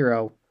minus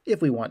 0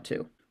 if we want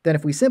to. Then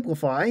if we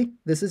simplify,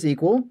 this is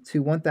equal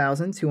to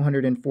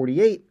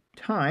 1,248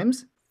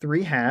 times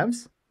 3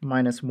 halves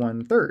minus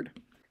 1/3.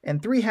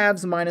 And 3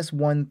 halves minus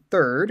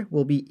 1/3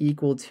 will be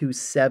equal to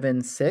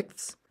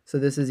 7/6. So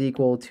this is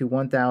equal to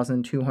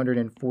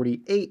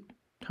 1,248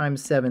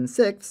 times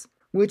 7/6,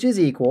 which is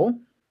equal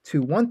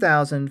to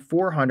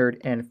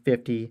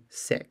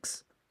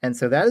 1,456. And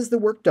so that is the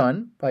work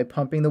done by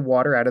pumping the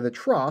water out of the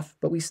trough,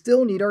 but we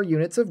still need our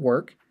units of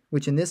work,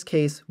 which in this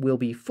case will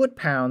be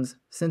foot-pounds,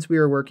 since we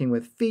are working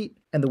with feet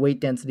and the weight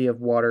density of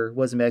water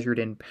was measured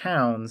in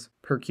pounds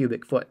per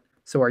cubic foot.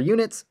 So our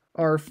units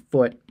are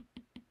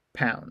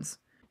foot-pounds.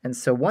 And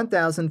so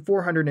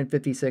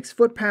 1,456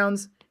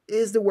 foot-pounds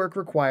is the work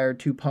required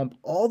to pump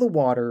all the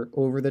water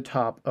over the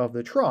top of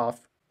the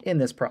trough in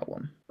this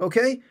problem.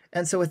 Okay,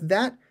 and so with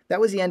that,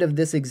 that was the end of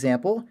this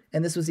example,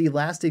 and this was the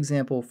last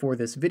example for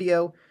this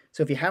video.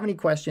 So if you have any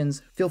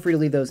questions, feel free to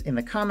leave those in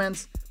the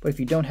comments, but if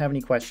you don't have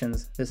any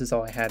questions, this is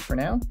all I had for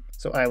now.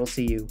 So I will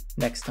see you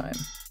next time.